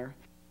counter.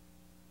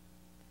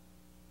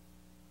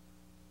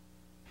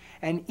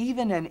 And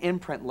even an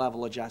imprint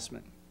level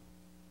adjustment.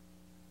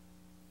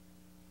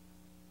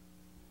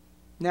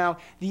 Now,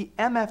 the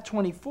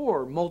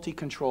MF24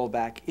 multi-control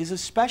back is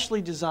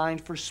especially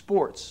designed for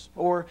sports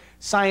or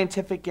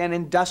scientific and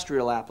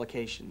industrial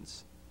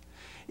applications.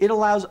 It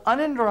allows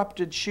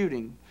uninterrupted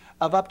shooting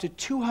of up to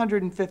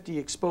 250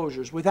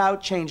 exposures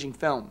without changing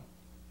film.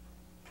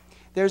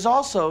 There's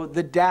also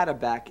the data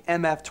back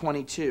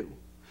MF22,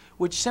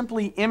 which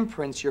simply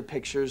imprints your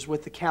pictures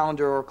with the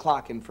calendar or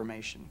clock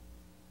information.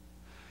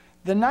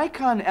 The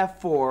Nikon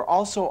F4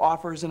 also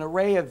offers an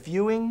array of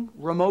viewing,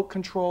 remote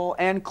control,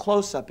 and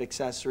close-up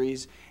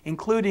accessories,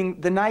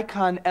 including the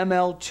Nikon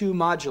ML2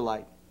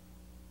 Modulite.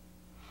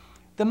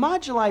 The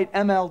Modulite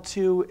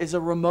ML2 is a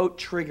remote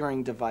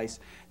triggering device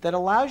that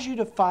allows you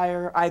to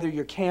fire either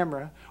your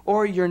camera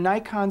or your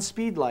Nikon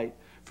speedlight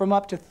from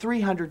up to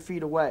 300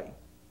 feet away.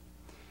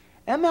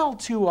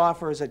 ML2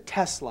 offers a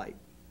test light,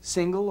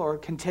 single or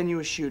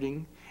continuous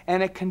shooting,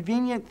 and a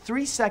convenient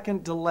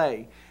 3-second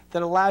delay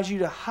that allows you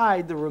to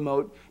hide the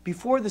remote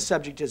before the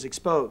subject is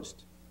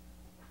exposed.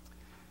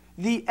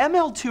 The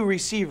ML2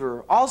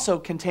 receiver also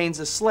contains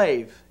a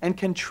slave and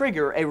can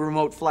trigger a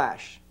remote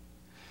flash.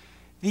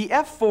 The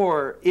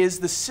F4 is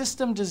the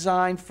system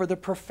designed for the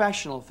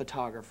professional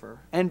photographer,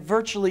 and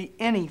virtually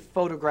any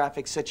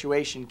photographic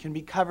situation can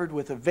be covered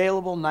with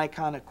available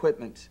Nikon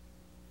equipment.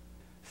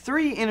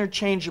 3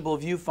 interchangeable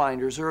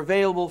viewfinders are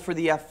available for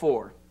the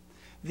F4.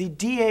 The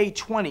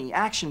DA20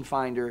 Action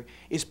Finder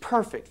is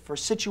perfect for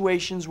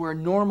situations where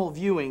normal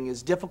viewing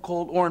is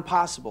difficult or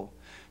impossible,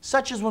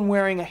 such as when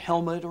wearing a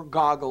helmet or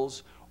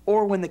goggles,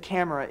 or when the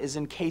camera is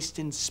encased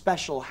in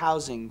special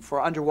housing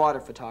for underwater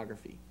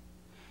photography.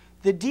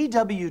 The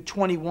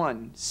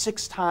DW21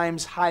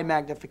 6x high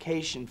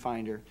magnification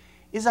finder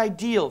is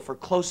ideal for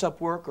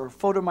close-up work or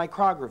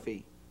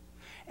photomicrography.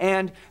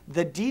 And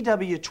the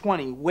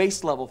DW20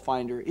 waist level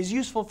finder is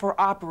useful for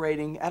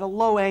operating at a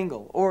low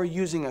angle or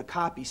using a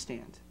copy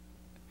stand.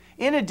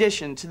 In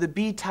addition to the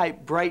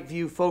B-type bright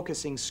view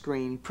focusing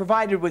screen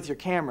provided with your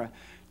camera,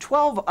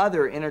 12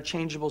 other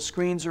interchangeable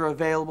screens are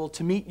available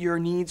to meet your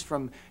needs,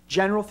 from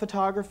general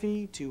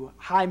photography to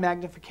high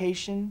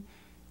magnification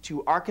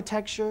to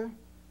architecture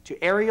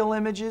to aerial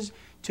images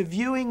to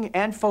viewing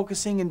and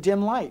focusing in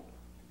dim light.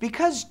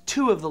 Because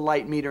 2 of the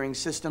light metering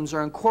systems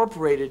are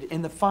incorporated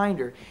in the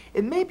finder,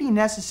 it may be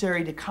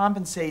necessary to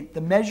compensate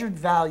the measured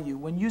value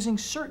when using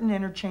certain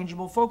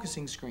interchangeable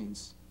focusing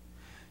screens.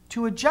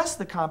 To adjust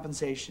the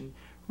compensation,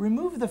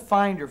 remove the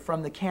finder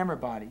from the camera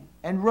body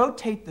and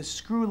rotate the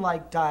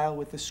screw-like dial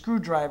with the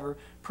screwdriver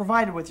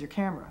provided with your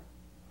camera.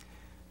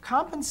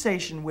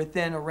 Compensation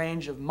within a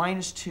range of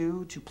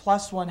 -2 to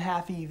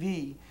 +1/2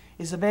 EV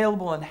is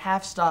available in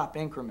half-stop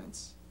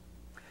increments.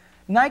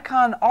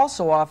 Nikon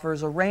also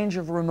offers a range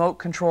of remote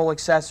control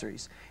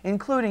accessories,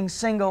 including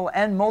single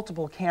and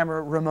multiple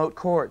camera remote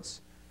cords,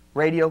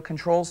 radio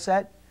control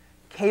set,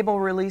 cable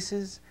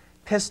releases,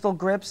 pistol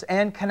grips,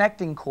 and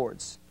connecting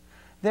cords.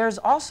 There's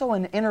also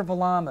an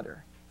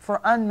intervalometer for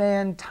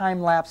unmanned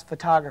time-lapse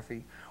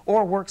photography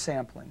or work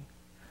sampling.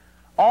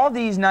 All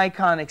these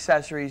Nikon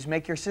accessories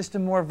make your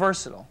system more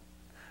versatile.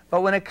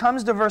 But when it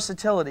comes to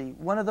versatility,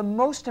 one of the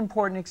most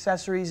important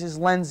accessories is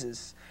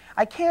lenses.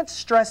 I can't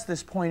stress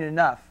this point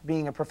enough,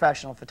 being a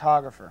professional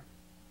photographer.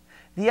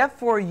 The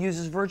F4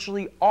 uses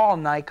virtually all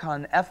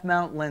Nikon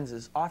F-mount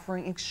lenses,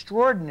 offering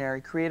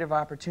extraordinary creative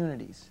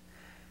opportunities.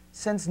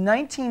 Since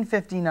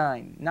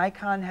 1959,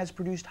 Nikon has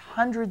produced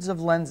hundreds of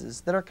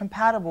lenses that are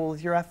compatible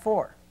with your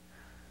F4.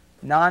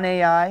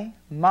 Non-AI,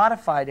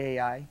 modified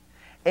AI,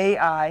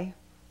 AI,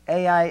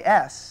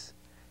 AIS,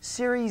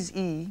 Series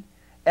E,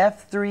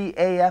 F3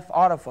 AF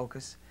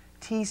autofocus,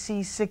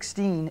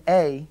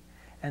 TC16A,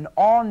 and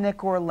all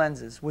Nikon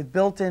lenses with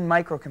built-in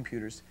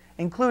microcomputers,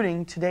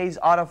 including today's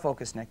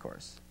autofocus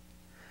Nikons.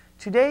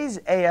 Today's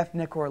AF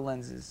Nikon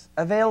lenses,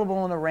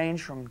 available in a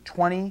range from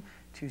 20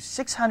 to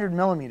 600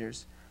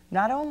 millimeters,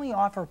 not only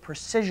offer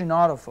precision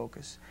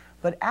autofocus,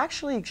 but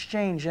actually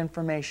exchange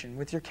information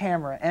with your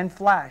camera and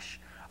flash,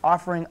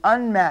 offering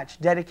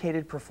unmatched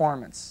dedicated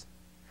performance.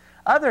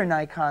 Other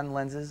Nikon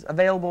lenses,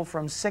 available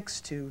from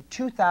 6 to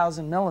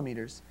 2,000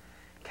 millimeters,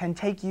 can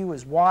take you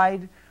as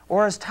wide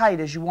or as tight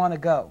as you want to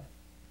go.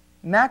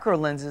 Macro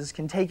lenses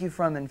can take you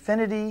from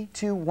infinity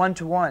to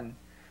 1:1,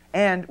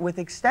 and with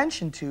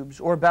extension tubes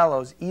or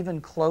bellows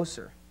even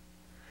closer.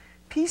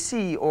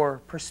 PC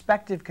or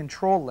perspective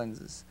control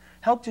lenses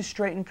help to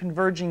straighten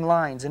converging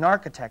lines in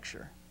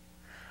architecture.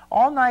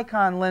 All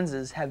Nikon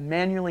lenses have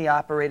manually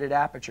operated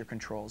aperture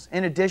controls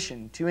in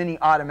addition to any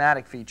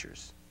automatic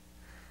features.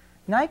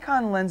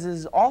 Nikon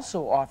lenses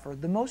also offer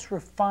the most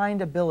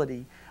refined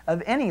ability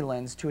of any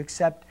lens to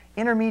accept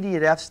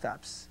intermediate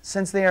f-stops,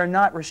 since they are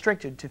not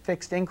restricted to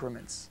fixed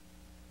increments.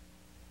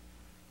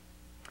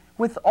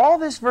 With all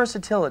this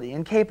versatility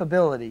and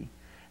capability,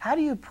 how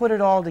do you put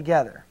it all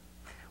together?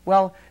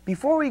 Well,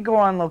 before we go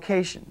on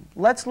location,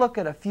 let's look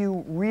at a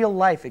few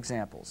real-life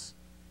examples.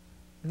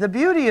 The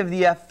beauty of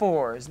the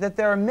f4 is that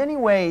there are many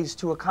ways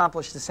to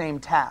accomplish the same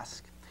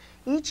task.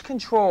 Each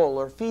control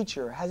or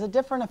feature has a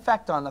different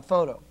effect on the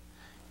photo.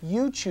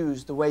 You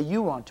choose the way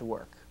you want to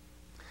work.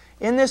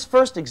 In this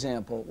first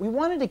example, we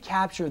wanted to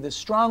capture the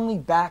strongly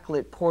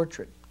backlit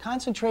portrait,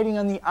 concentrating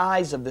on the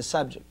eyes of the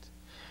subject.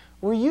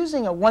 We're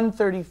using a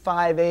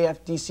 135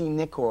 AFDC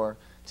Nikon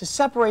to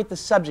separate the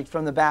subject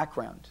from the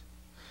background.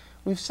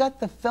 We've set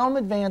the film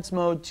advance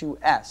mode to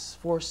S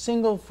for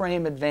single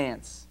frame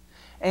advance,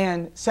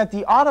 and set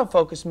the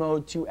autofocus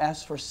mode to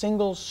S for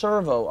single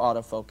servo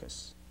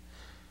autofocus.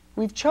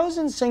 We've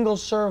chosen single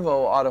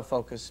servo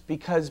autofocus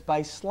because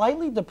by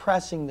slightly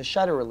depressing the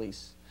shutter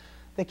release,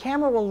 the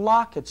camera will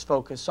lock its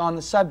focus on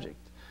the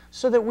subject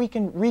so that we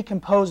can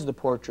recompose the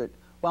portrait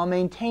while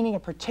maintaining a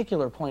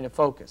particular point of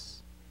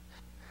focus.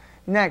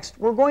 Next,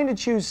 we're going to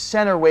choose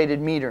center-weighted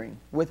metering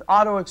with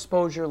auto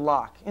exposure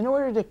lock in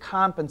order to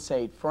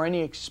compensate for any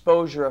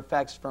exposure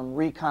effects from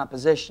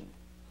recomposition.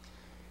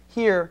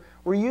 Here,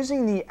 we're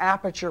using the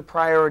aperture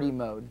priority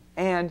mode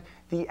and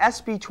the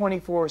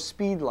SB24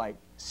 speed light,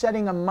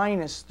 setting a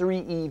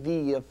 -3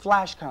 EV of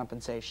flash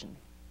compensation.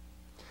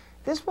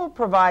 This will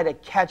provide a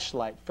catch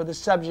light for the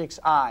subject's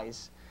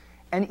eyes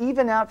and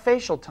even out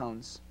facial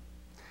tones.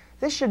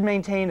 This should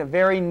maintain a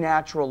very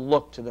natural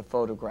look to the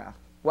photograph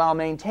while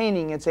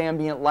maintaining its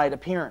ambient light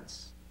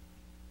appearance.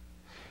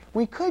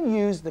 We could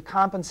use the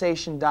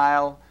compensation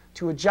dial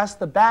to adjust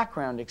the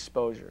background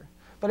exposure,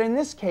 but in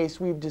this case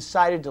we've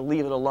decided to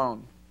leave it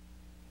alone.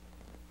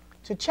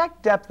 To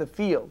check depth of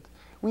field,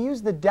 we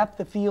use the depth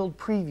of field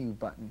preview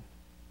button.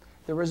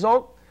 The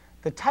result,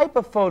 the type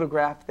of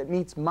photograph that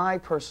meets my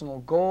personal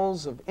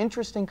goals of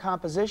interesting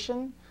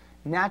composition,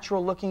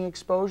 natural looking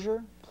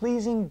exposure,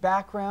 pleasing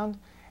background,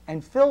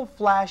 and fill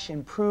flash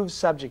improved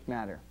subject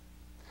matter.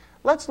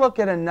 Let's look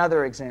at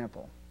another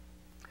example.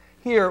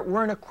 Here,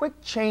 we're in a quick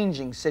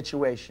changing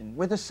situation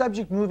with a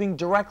subject moving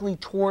directly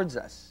towards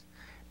us.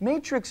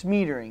 Matrix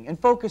metering and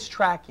focus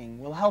tracking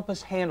will help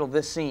us handle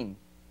this scene.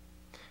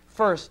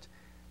 First,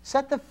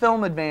 set the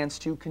film advance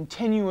to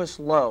continuous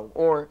low,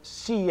 or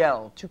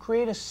CL, to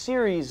create a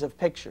series of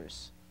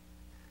pictures.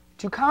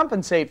 To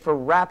compensate for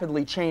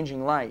rapidly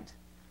changing light,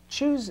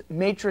 choose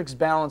Matrix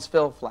Balance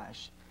Fill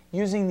Flash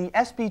using the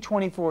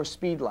SB24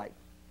 speed light.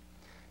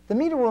 The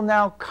meter will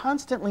now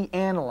constantly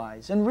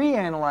analyze and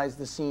reanalyze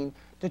the scene,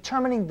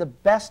 determining the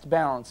best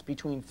balance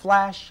between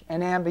flash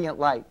and ambient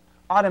light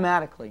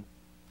automatically.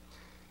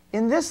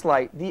 In this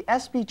light, the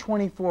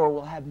SB24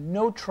 will have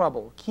no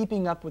trouble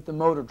keeping up with the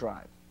motor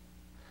drive.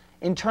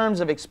 In terms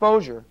of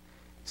exposure,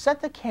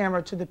 set the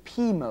camera to the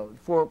P mode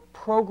for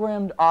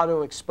programmed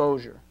auto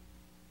exposure.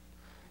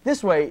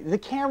 This way, the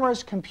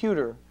camera's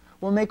computer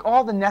will make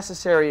all the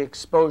necessary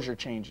exposure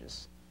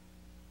changes.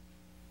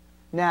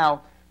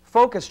 Now,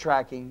 focus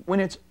tracking, when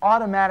it's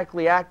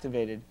automatically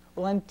activated,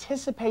 will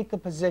anticipate the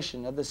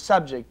position of the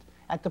subject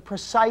at the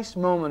precise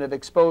moment of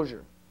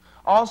exposure,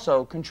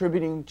 also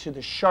contributing to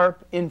the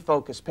sharp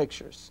in-focus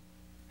pictures.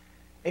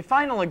 A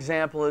final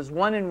example is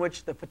one in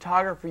which the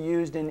photographer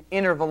used an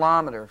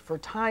intervalometer for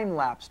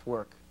time-lapsed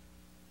work.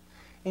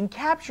 In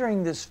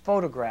capturing this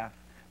photograph,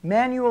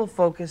 manual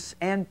focus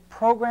and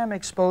program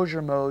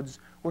exposure modes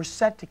were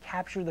set to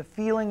capture the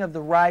feeling of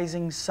the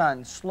rising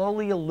sun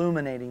slowly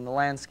illuminating the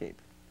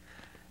landscape.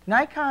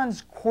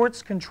 Nikon's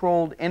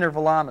quartz-controlled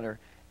intervalometer,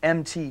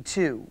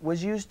 MT2,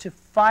 was used to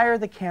fire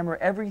the camera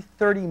every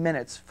 30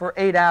 minutes for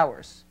 8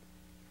 hours.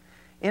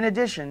 In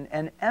addition,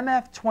 an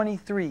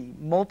MF23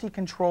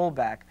 multi-control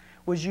back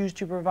was used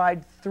to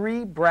provide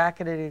 3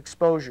 bracketed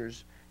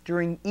exposures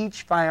during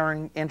each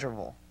firing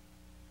interval.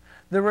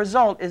 The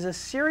result is a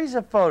series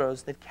of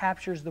photos that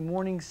captures the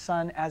morning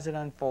sun as it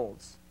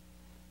unfolds.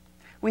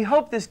 We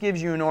hope this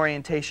gives you an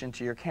orientation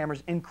to your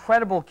camera's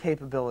incredible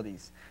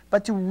capabilities,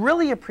 but to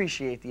really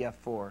appreciate the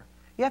f4,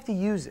 you have to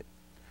use it.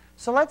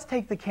 So let's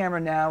take the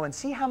camera now and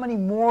see how many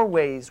more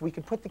ways we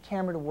could put the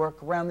camera to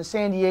work around the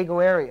San Diego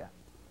area.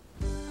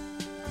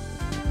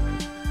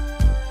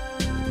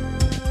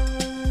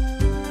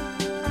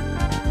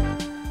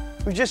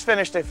 We've just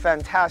finished a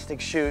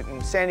fantastic shoot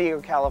in San Diego,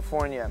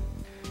 California.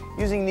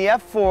 Using the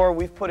f4,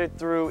 we've put it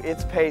through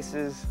its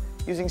paces,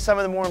 using some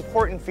of the more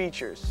important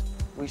features.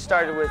 We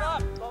started with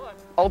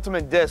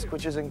ultimate disc,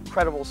 which is an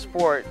incredible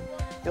sport.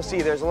 You'll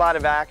see there's a lot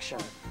of action.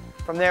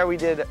 From there, we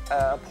did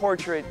a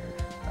portrait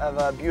of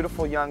a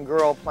beautiful young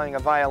girl playing a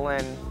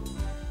violin,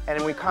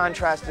 and we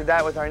contrasted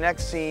that with our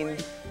next scene,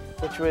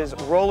 which was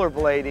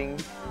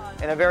rollerblading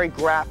in a very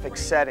graphic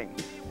setting.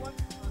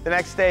 The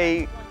next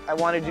day, I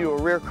wanted to do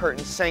a rear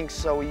curtain sync,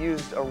 so we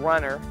used a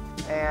runner,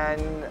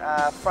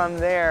 and from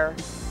there,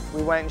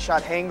 we went and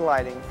shot hang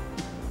gliding.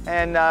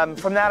 And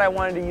from that, I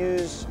wanted to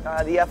use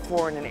the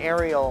f4 in an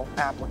aerial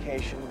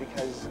application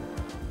because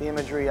the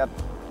imagery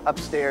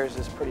upstairs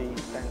is pretty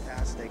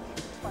fantastic.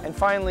 And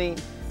finally,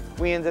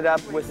 we ended up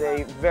with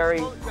a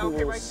very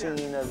cool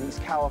scene of these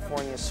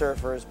California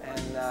surfers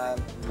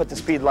and put the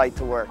speed light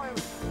to work.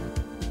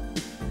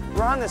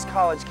 We're on this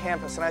college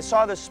campus, and I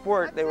saw this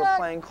sport they were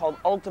playing called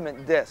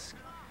ultimate disc,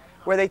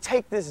 where they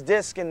take this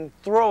disc and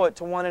throw it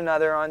to one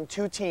another on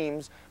two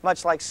teams,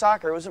 much like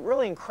soccer. It was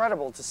really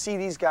incredible to see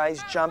these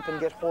guys jump and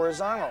get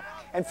horizontal.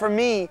 And for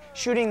me,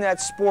 shooting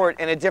that sport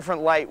in a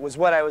different light was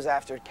what I was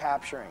after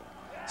capturing.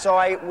 So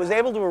I was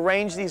able to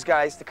arrange these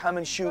guys to come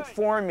and shoot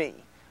for me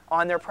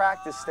on their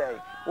practice day,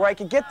 where I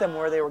could get them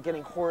where they were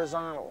getting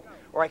horizontal,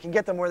 or I could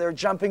get them where they were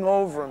jumping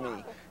over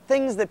me.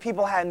 Things that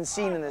people hadn't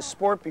seen in this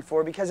sport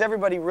before because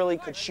everybody really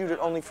could shoot it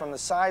only from the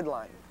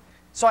sideline.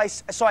 So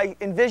I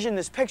envisioned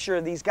this picture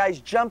of these guys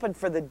jumping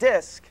for the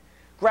disc,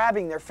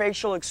 grabbing their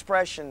facial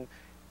expression,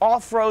 all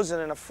frozen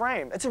in a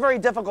frame. It's a very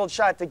difficult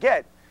shot to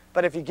get,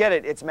 but if you get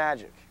it, it's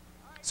magic.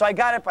 So I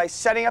got it by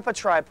setting up a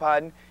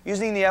tripod,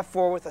 using the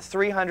f4 with a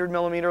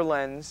 300mm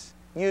lens,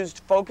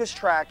 used focus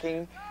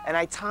tracking, and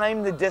I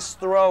timed the disc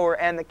thrower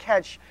and the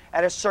catch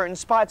at a certain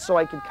spot so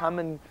I could come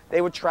and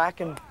they would track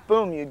and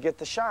boom, you'd get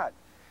the shot.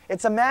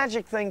 It's a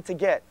magic thing to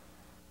get.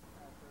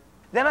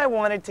 Then I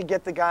wanted to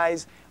get the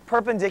guys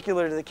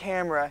perpendicular to the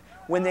camera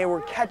when they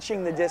were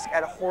catching the disc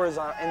at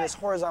in this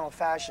horizontal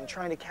fashion,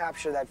 trying to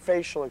capture that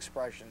facial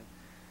expression.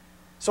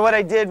 So what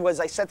I did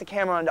was I set the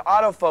camera onto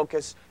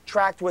autofocus,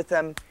 tracked with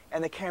them,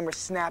 and the camera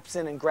snaps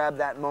in and grabbed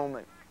that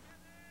moment.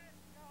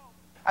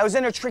 I was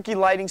in a tricky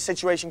lighting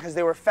situation because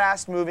they were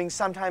fast moving.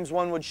 Sometimes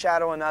one would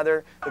shadow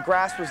another. The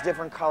grass was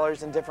different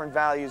colors and different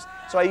values,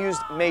 so I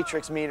used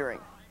matrix metering.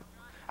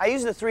 I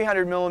used the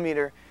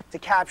 300mm to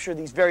capture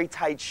these very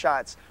tight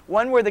shots.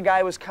 One where the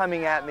guy was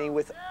coming at me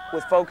with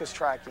focus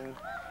tracking,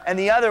 and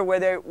the other where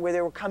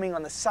they were coming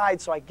on the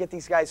side so I could get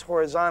these guys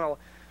horizontal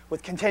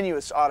with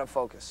continuous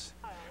autofocus.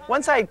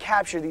 Once I had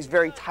captured these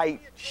very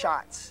tight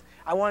shots,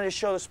 I wanted to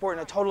show the sport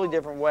in a totally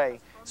different way.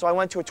 So I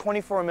went to a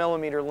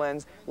 24mm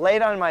lens,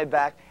 laid on my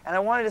back, and I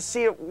wanted to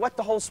see what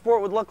the whole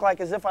sport would look like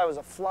as if I was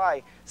a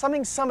fly,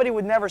 something somebody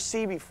would never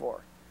see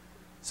before.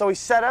 So we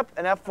set up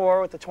an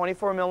f4 with a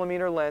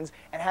 24mm lens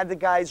and had the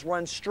guys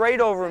run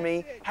straight over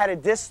me, had a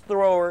disc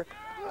thrower,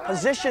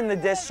 positioned the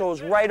disc so it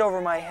was right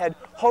over my head,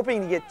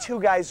 hoping to get two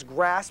guys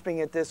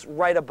grasping at this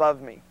right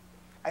above me.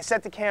 I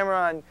set the camera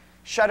on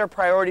shutter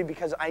priority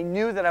because I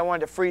knew that I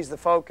wanted to freeze the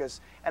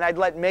focus, and I'd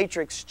let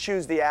matrix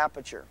choose the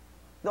aperture.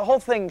 The whole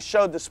thing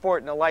showed the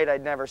sport in a light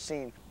I'd never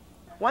seen.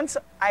 Once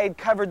I had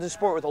covered the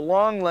sport with a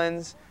long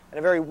lens and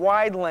a very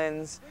wide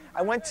lens,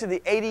 I went to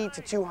the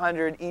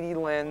 80-200 ED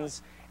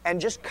lens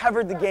and just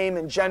covered the game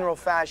in general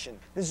fashion.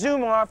 The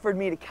zoom offered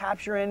me to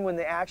capture in when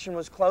the action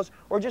was close,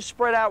 or just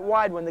spread out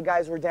wide when the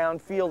guys were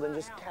downfield and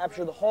just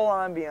capture the whole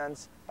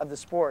ambiance of the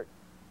sport.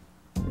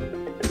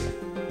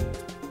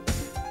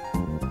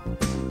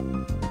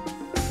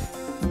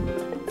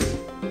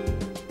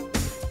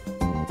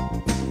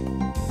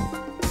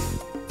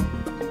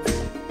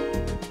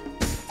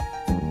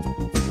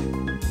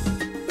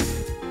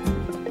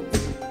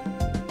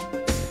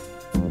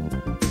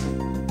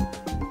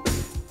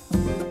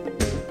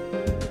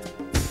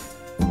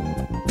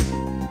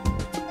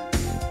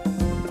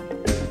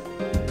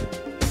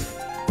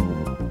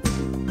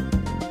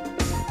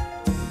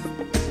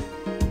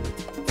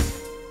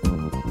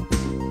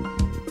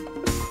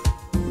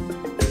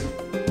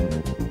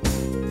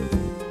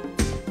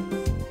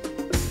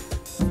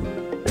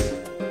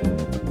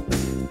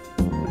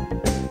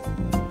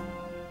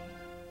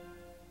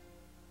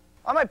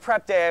 On my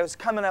prep day, I was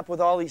coming up with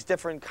all these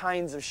different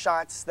kinds of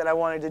shots that I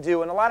wanted to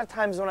do, and a lot of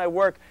times when I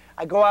work,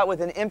 I go out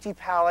with an empty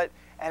palette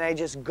and I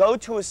just go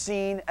to a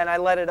scene and I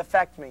let it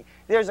affect me.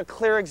 There's a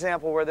clear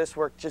example where this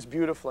worked just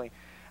beautifully.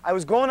 I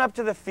was going up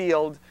to the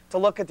field to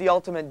look at the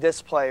ultimate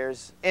disc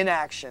players in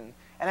action,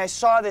 and I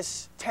saw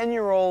this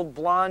 10-year-old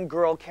blonde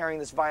girl carrying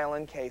this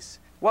violin case.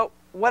 What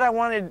I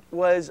wanted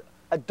was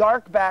a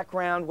dark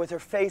background with her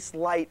face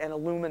light and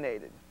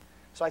illuminated.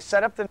 So I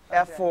set up the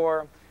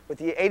f4 with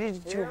the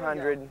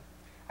 80-200.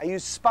 I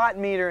used spot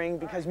metering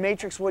because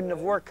matrix wouldn't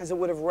have worked because it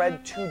would have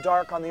read too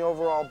dark on the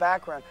overall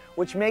background,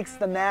 which makes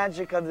the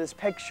magic of this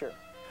picture.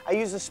 I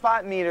used a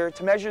spot meter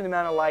to measure the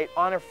amount of light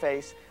on her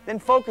face, then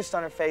focused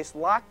on her face,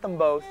 locked them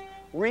both,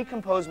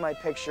 recomposed my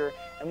picture,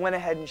 and went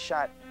ahead and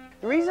shot.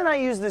 The reason I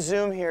used the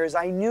zoom here is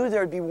I knew there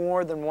would be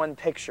more than one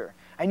picture.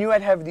 I knew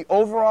I'd have the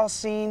overall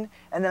scene,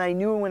 and then I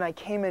knew when I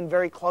came in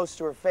very close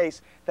to her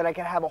face that I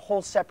could have a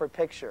whole separate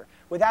picture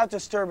without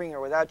disturbing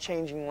her, without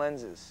changing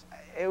lenses.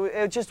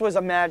 It just was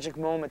a magic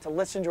moment to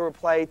listen to her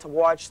play, to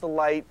watch the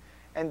light,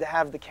 and to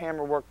have the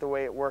camera work the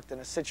way it worked in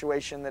a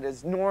situation that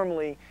is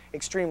normally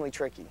extremely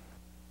tricky.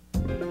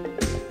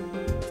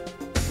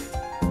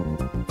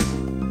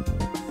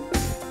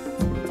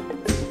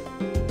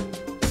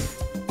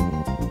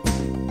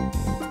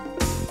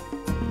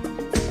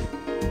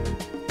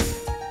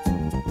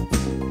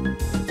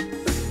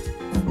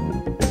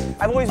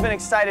 I've always been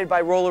excited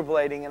by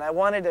rollerblading, and I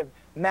wanted to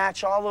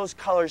match all those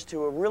colors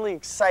to a really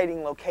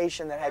exciting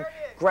location that had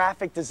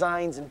graphic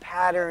designs and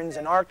patterns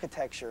and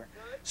architecture.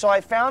 So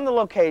I found the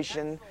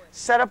location,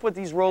 set up with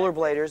these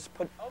rollerbladers,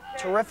 put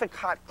terrific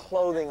hot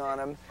clothing on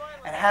them,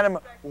 and had them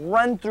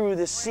run through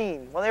the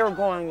scene. Well, they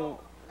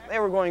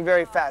were going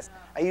very fast.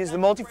 I used the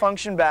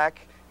multifunction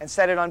back and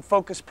set it on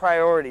focus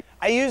priority.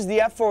 I used the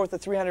f4 with the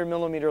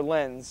 300mm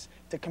lens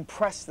to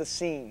compress the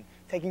scene,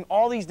 taking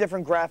all these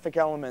different graphic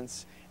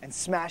elements and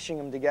smashing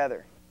them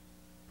together.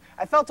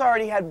 I felt I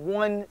already had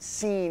one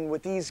scene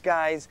with these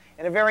guys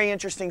in a very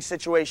interesting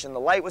situation. The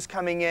light was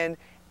coming in,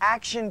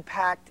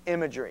 action-packed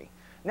imagery.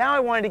 Now I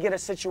wanted to get a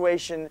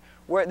situation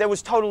where that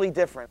was totally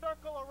different.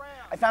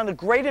 I found a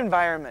great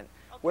environment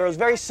where it was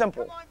very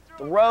simple,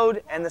 the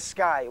road and the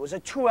sky. It was a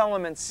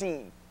two-element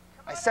scene.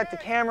 I set the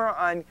camera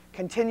on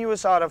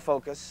continuous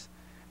autofocus,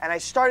 and I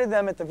started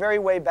them at the very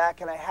way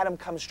back, and I had them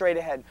come straight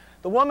ahead.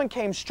 The woman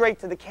came straight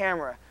to the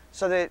camera,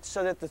 so that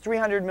the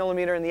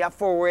 300mm and the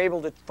f4 were able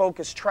to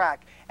focus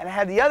track. And I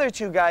had the other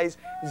two guys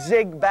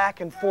zig back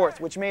and forth,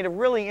 which made a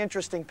really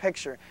interesting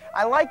picture.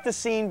 I liked the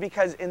scene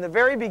because in the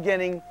very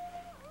beginning,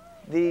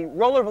 the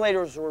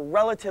rollerbladers were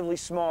relatively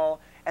small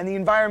and the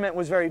environment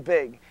was very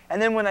big.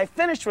 And then when I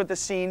finished with the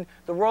scene,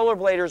 the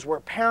rollerbladers were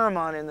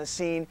paramount in the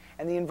scene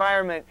and the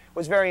environment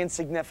was very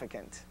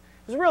insignificant.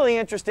 It was really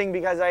interesting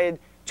because I had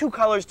two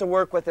colors to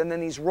work with and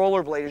then these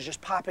rollerbladers just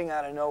popping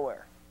out of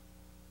nowhere.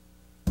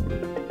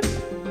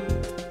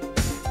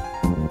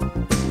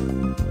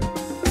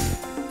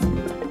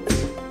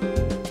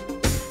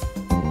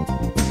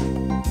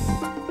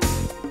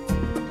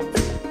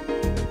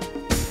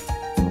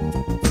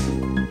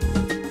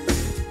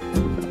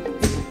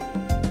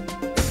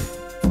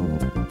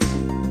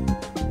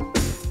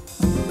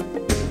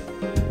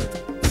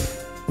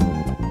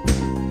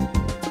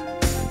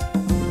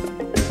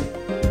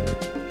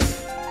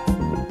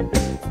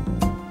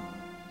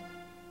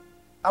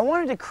 I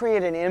wanted to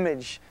create an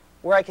image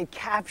where I could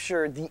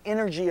capture the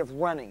energy of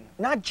running.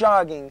 Not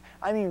jogging,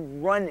 I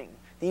mean running.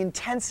 The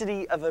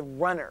intensity of a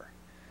runner.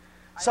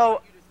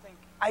 So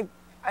I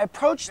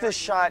approached this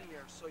shot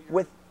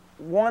with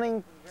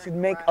wanting to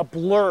make a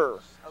blur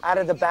out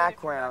of the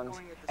background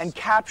and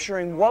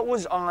capturing what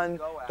was on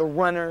the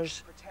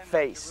runner's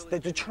face, the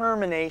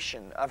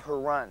determination of her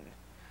run.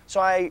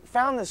 So I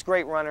found this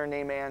great runner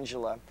named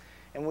Angela,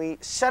 and we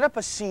set up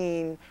a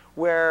scene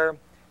where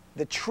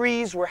the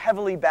trees were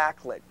heavily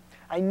backlit.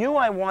 I knew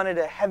I wanted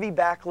a heavy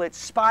backlit,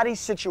 spotty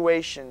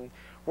situation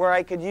where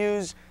I could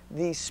use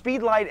the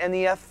speed light and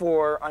the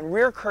f4 on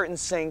rear curtain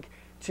sync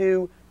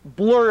to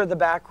blur the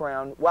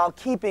background while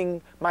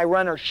keeping my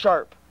runner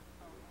sharp.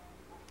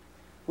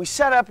 We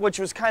set up, which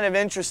was kind of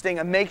interesting,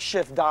 a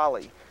makeshift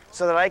dolly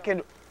so that I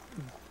could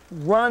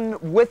run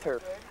with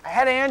her. I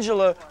had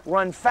Angela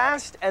run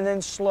fast and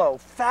then slow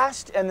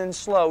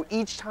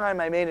each time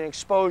I made an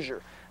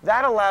exposure.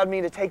 That allowed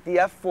me to take the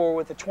f4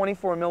 with a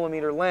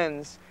 24mm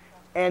lens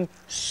and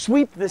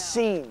sweep the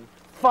scene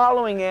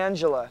following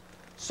Angela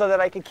so that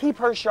I could keep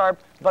her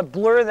sharp but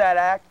blur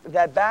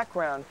that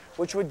background,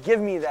 which would give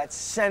me that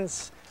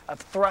sense of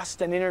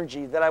thrust and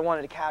energy that I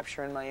wanted to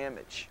capture in my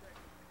image.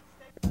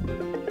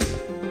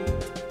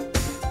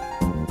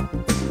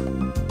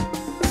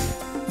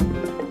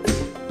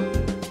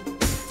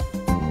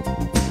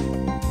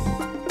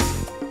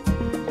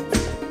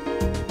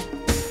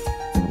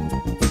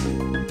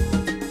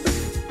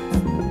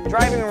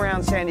 Driving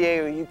around San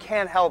Diego, you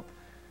can't help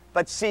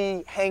but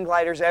see hang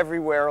gliders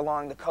everywhere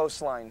along the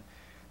coastline.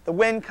 The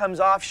wind comes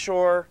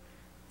offshore,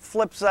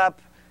 flips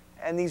up,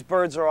 and these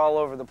birds are all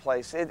over the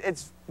place.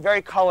 It's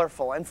very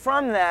colorful. And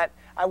from that,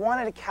 I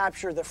wanted to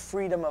capture the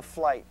freedom of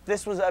flight.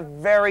 This was a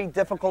very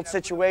difficult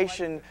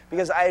situation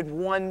because I had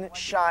one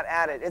shot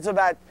at it. It's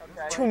about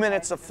 2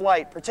 minutes of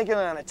flight,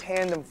 particularly on a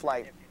tandem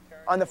flight.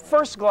 On the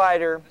first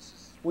glider,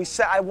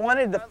 I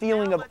wanted the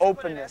feeling of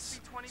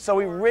openness. So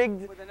we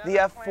rigged the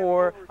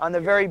f4 on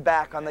the very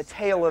back, on the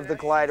tail of the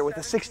glider with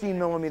a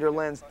 16mm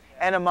lens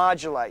and a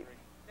modulite.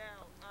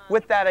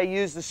 With that, I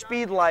used the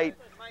speed light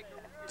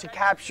to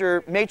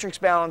capture matrix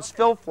balance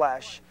fill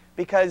flash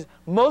because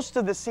most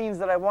of the scenes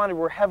that I wanted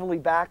were heavily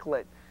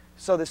backlit.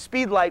 So the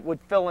speed light would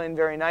fill in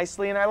very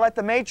nicely, and I let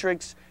the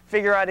matrix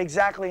figure out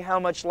exactly how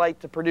much light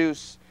to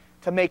produce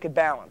to make it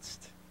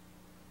balanced.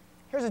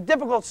 Here's a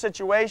difficult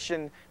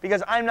situation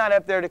because I'm not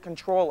up there to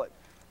control it.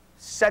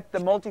 Set the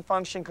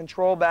multifunction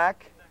control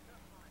back,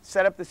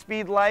 set up the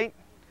speed light,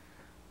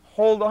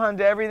 hold on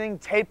to everything,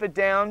 tape it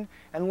down,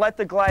 and let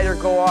the glider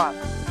go off.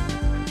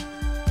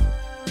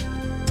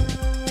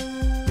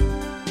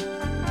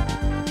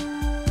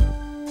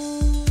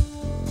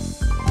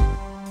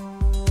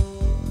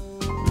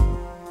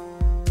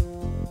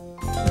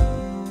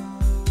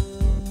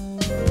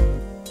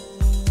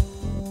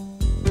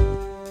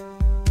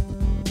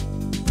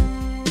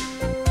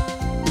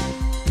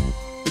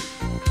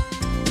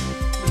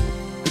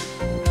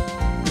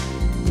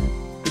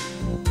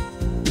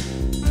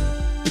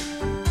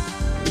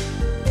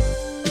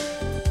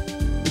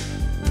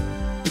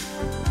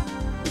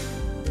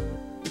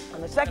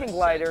 Second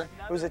glider,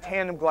 it was a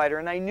tandem glider,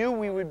 and I knew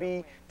we would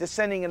be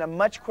descending at a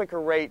much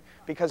quicker rate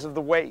because of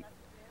the weight.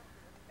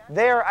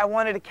 There, I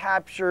wanted to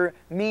capture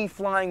me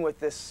flying with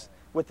this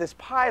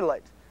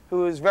pilot,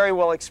 who is very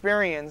well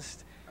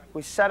experienced.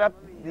 We set up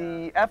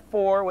the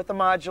f4 with the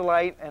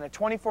modulite and a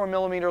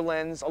 24mm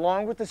lens,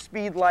 along with the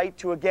speed light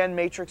to, again,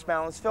 matrix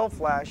balance fill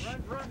flash,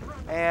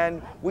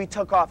 and we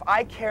took off.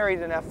 I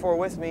carried an f4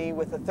 with me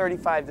with a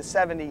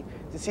 35-70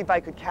 to see if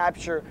I could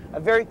capture a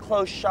very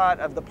close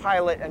shot of the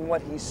pilot and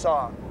what he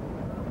saw.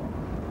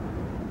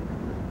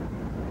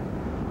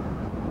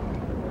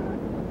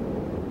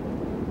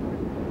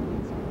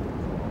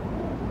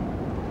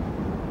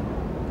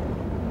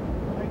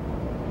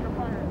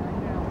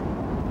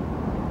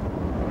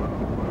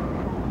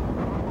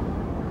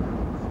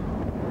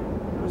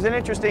 It was an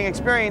interesting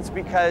experience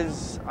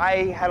because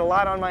I had a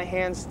lot on my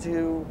hands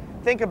to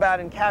think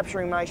about in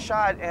capturing my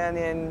shot, and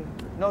in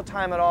no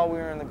time at all we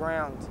were in the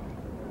ground.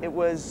 It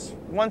was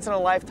once in a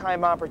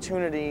lifetime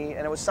opportunity,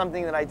 and it was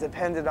something that I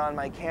depended on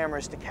my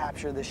cameras to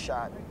capture this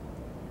shot.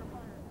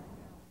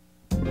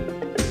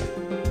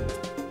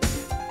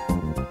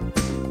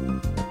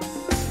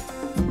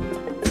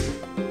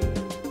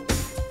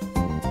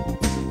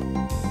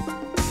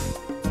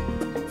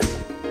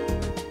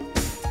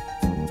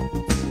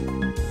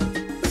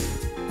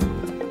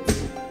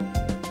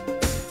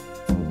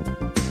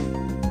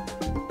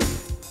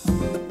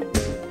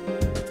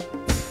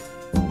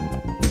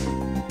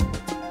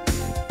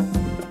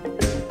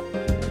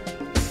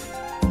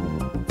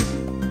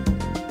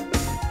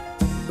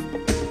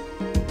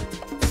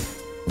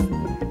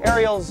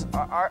 Aerials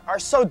are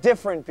so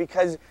different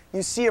because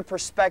you see a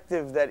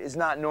perspective that is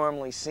not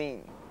normally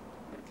seen.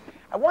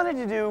 I wanted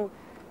to do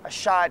a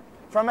shot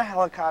from a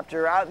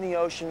helicopter out in the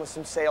ocean with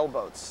some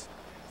sailboats.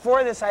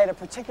 For this, I had a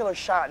particular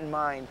shot in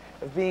mind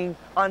of being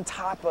on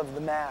top of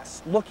the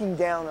mast, looking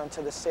down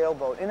onto the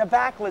sailboat in a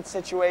backlit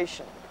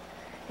situation.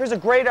 Here's a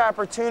great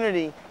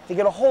opportunity to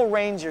get a whole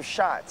range of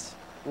shots.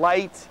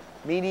 Light,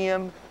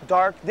 medium,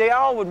 dark, they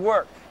all would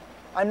work.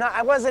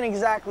 I wasn't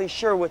exactly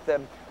sure with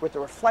the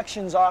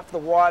reflections off the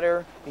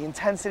water, the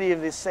intensity of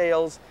the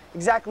sails,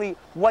 exactly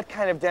what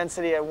kind of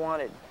density I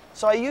wanted.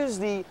 So I used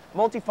the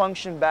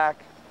multifunction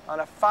back on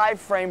a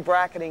 5-frame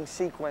bracketing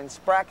sequence,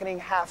 bracketing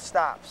half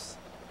stops.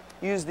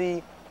 Used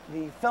the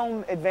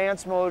film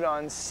advance mode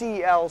on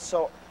CL,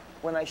 so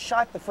when I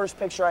shot the first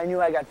picture, I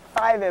knew I got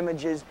 5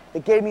 images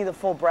that gave me the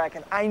full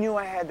bracket. I knew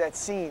I had that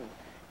scene,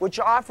 which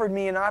offered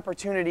me an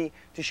opportunity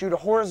to shoot a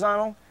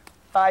horizontal,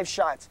 5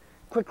 shots.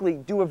 Quickly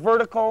do a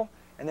vertical,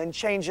 and then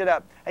change it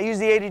up. I use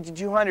the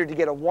 80-200 to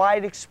get a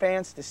wide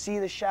expanse to see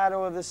the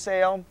shadow of the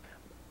sail.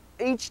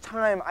 Each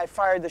time I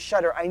fired the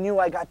shutter, I knew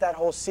I got that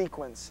whole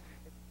sequence.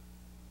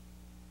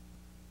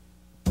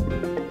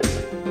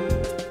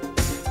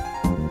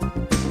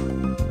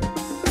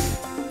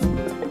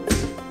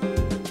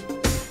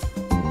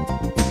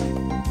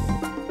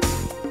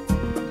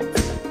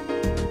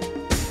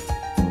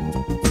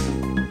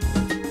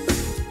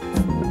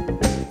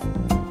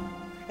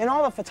 In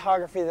all the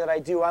photography that I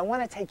do, I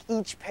want to take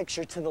each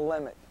picture to the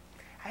limit.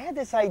 I had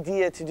this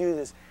idea to do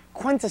this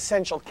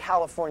quintessential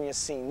California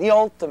scene, the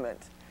ultimate.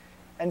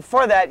 And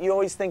for that, you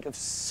always think of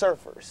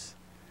surfers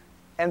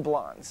and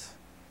blondes.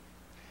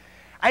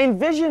 I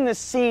envisioned this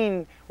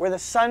scene where the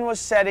sun was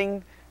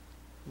setting.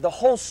 The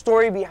whole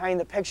story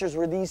behind the pictures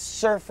were these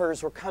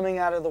surfers were coming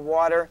out of the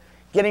water,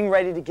 getting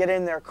ready to get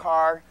in their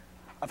car,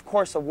 of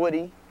course a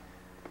Woody,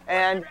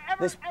 and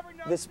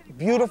this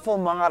beautiful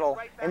model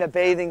in a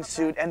bathing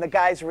suit, and the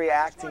guys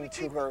reacting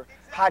to her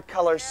hot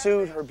color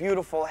suit, her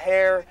beautiful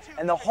hair,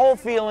 and the whole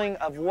feeling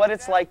of what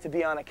it's like to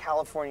be on a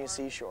California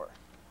seashore.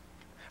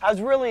 I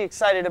was really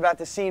excited about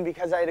the scene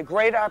because I had a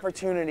great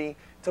opportunity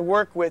to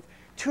work with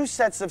 2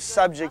 sets of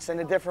subjects in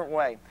a different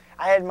way.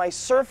 I had my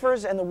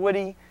surfers and the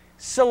Woody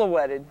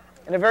silhouetted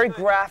in a very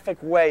graphic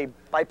way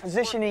by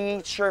positioning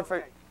each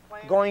surfer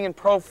going in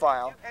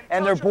profile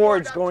and their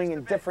boards going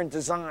in different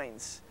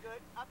designs.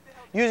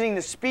 Using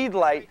the speed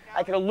light,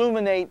 I could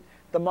illuminate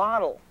the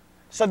model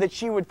so that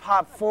she would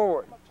pop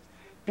forward.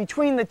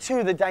 Between the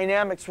two, the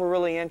dynamics were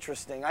really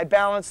interesting. I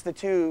balanced the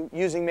two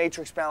using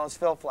matrix balance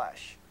fill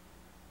flash.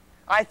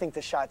 I think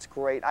the shot's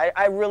great.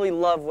 I really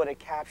love what it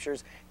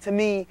captures. To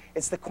me,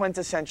 it's the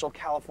quintessential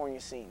California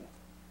scene.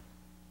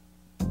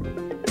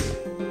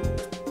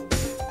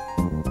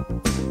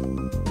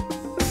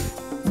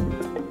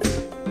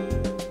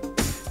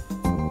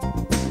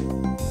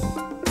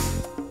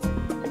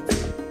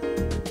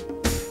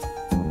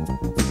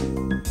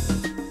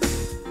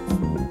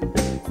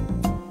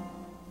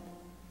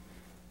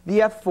 The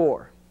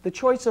F4, the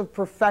choice of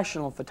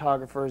professional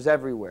photographers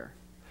everywhere.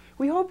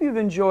 We hope you've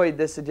enjoyed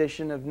this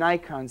edition of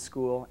Nikon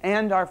School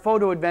and our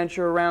photo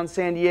adventure around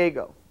San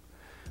Diego.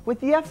 With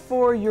the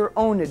F4, your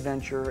own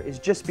adventure is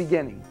just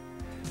beginning.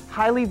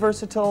 Highly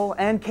versatile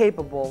and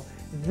capable,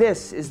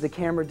 this is the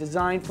camera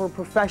designed for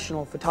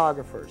professional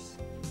photographers.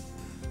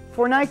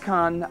 For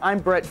Nikon, I'm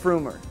Brett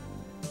Froomer.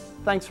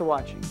 Thanks for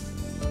watching.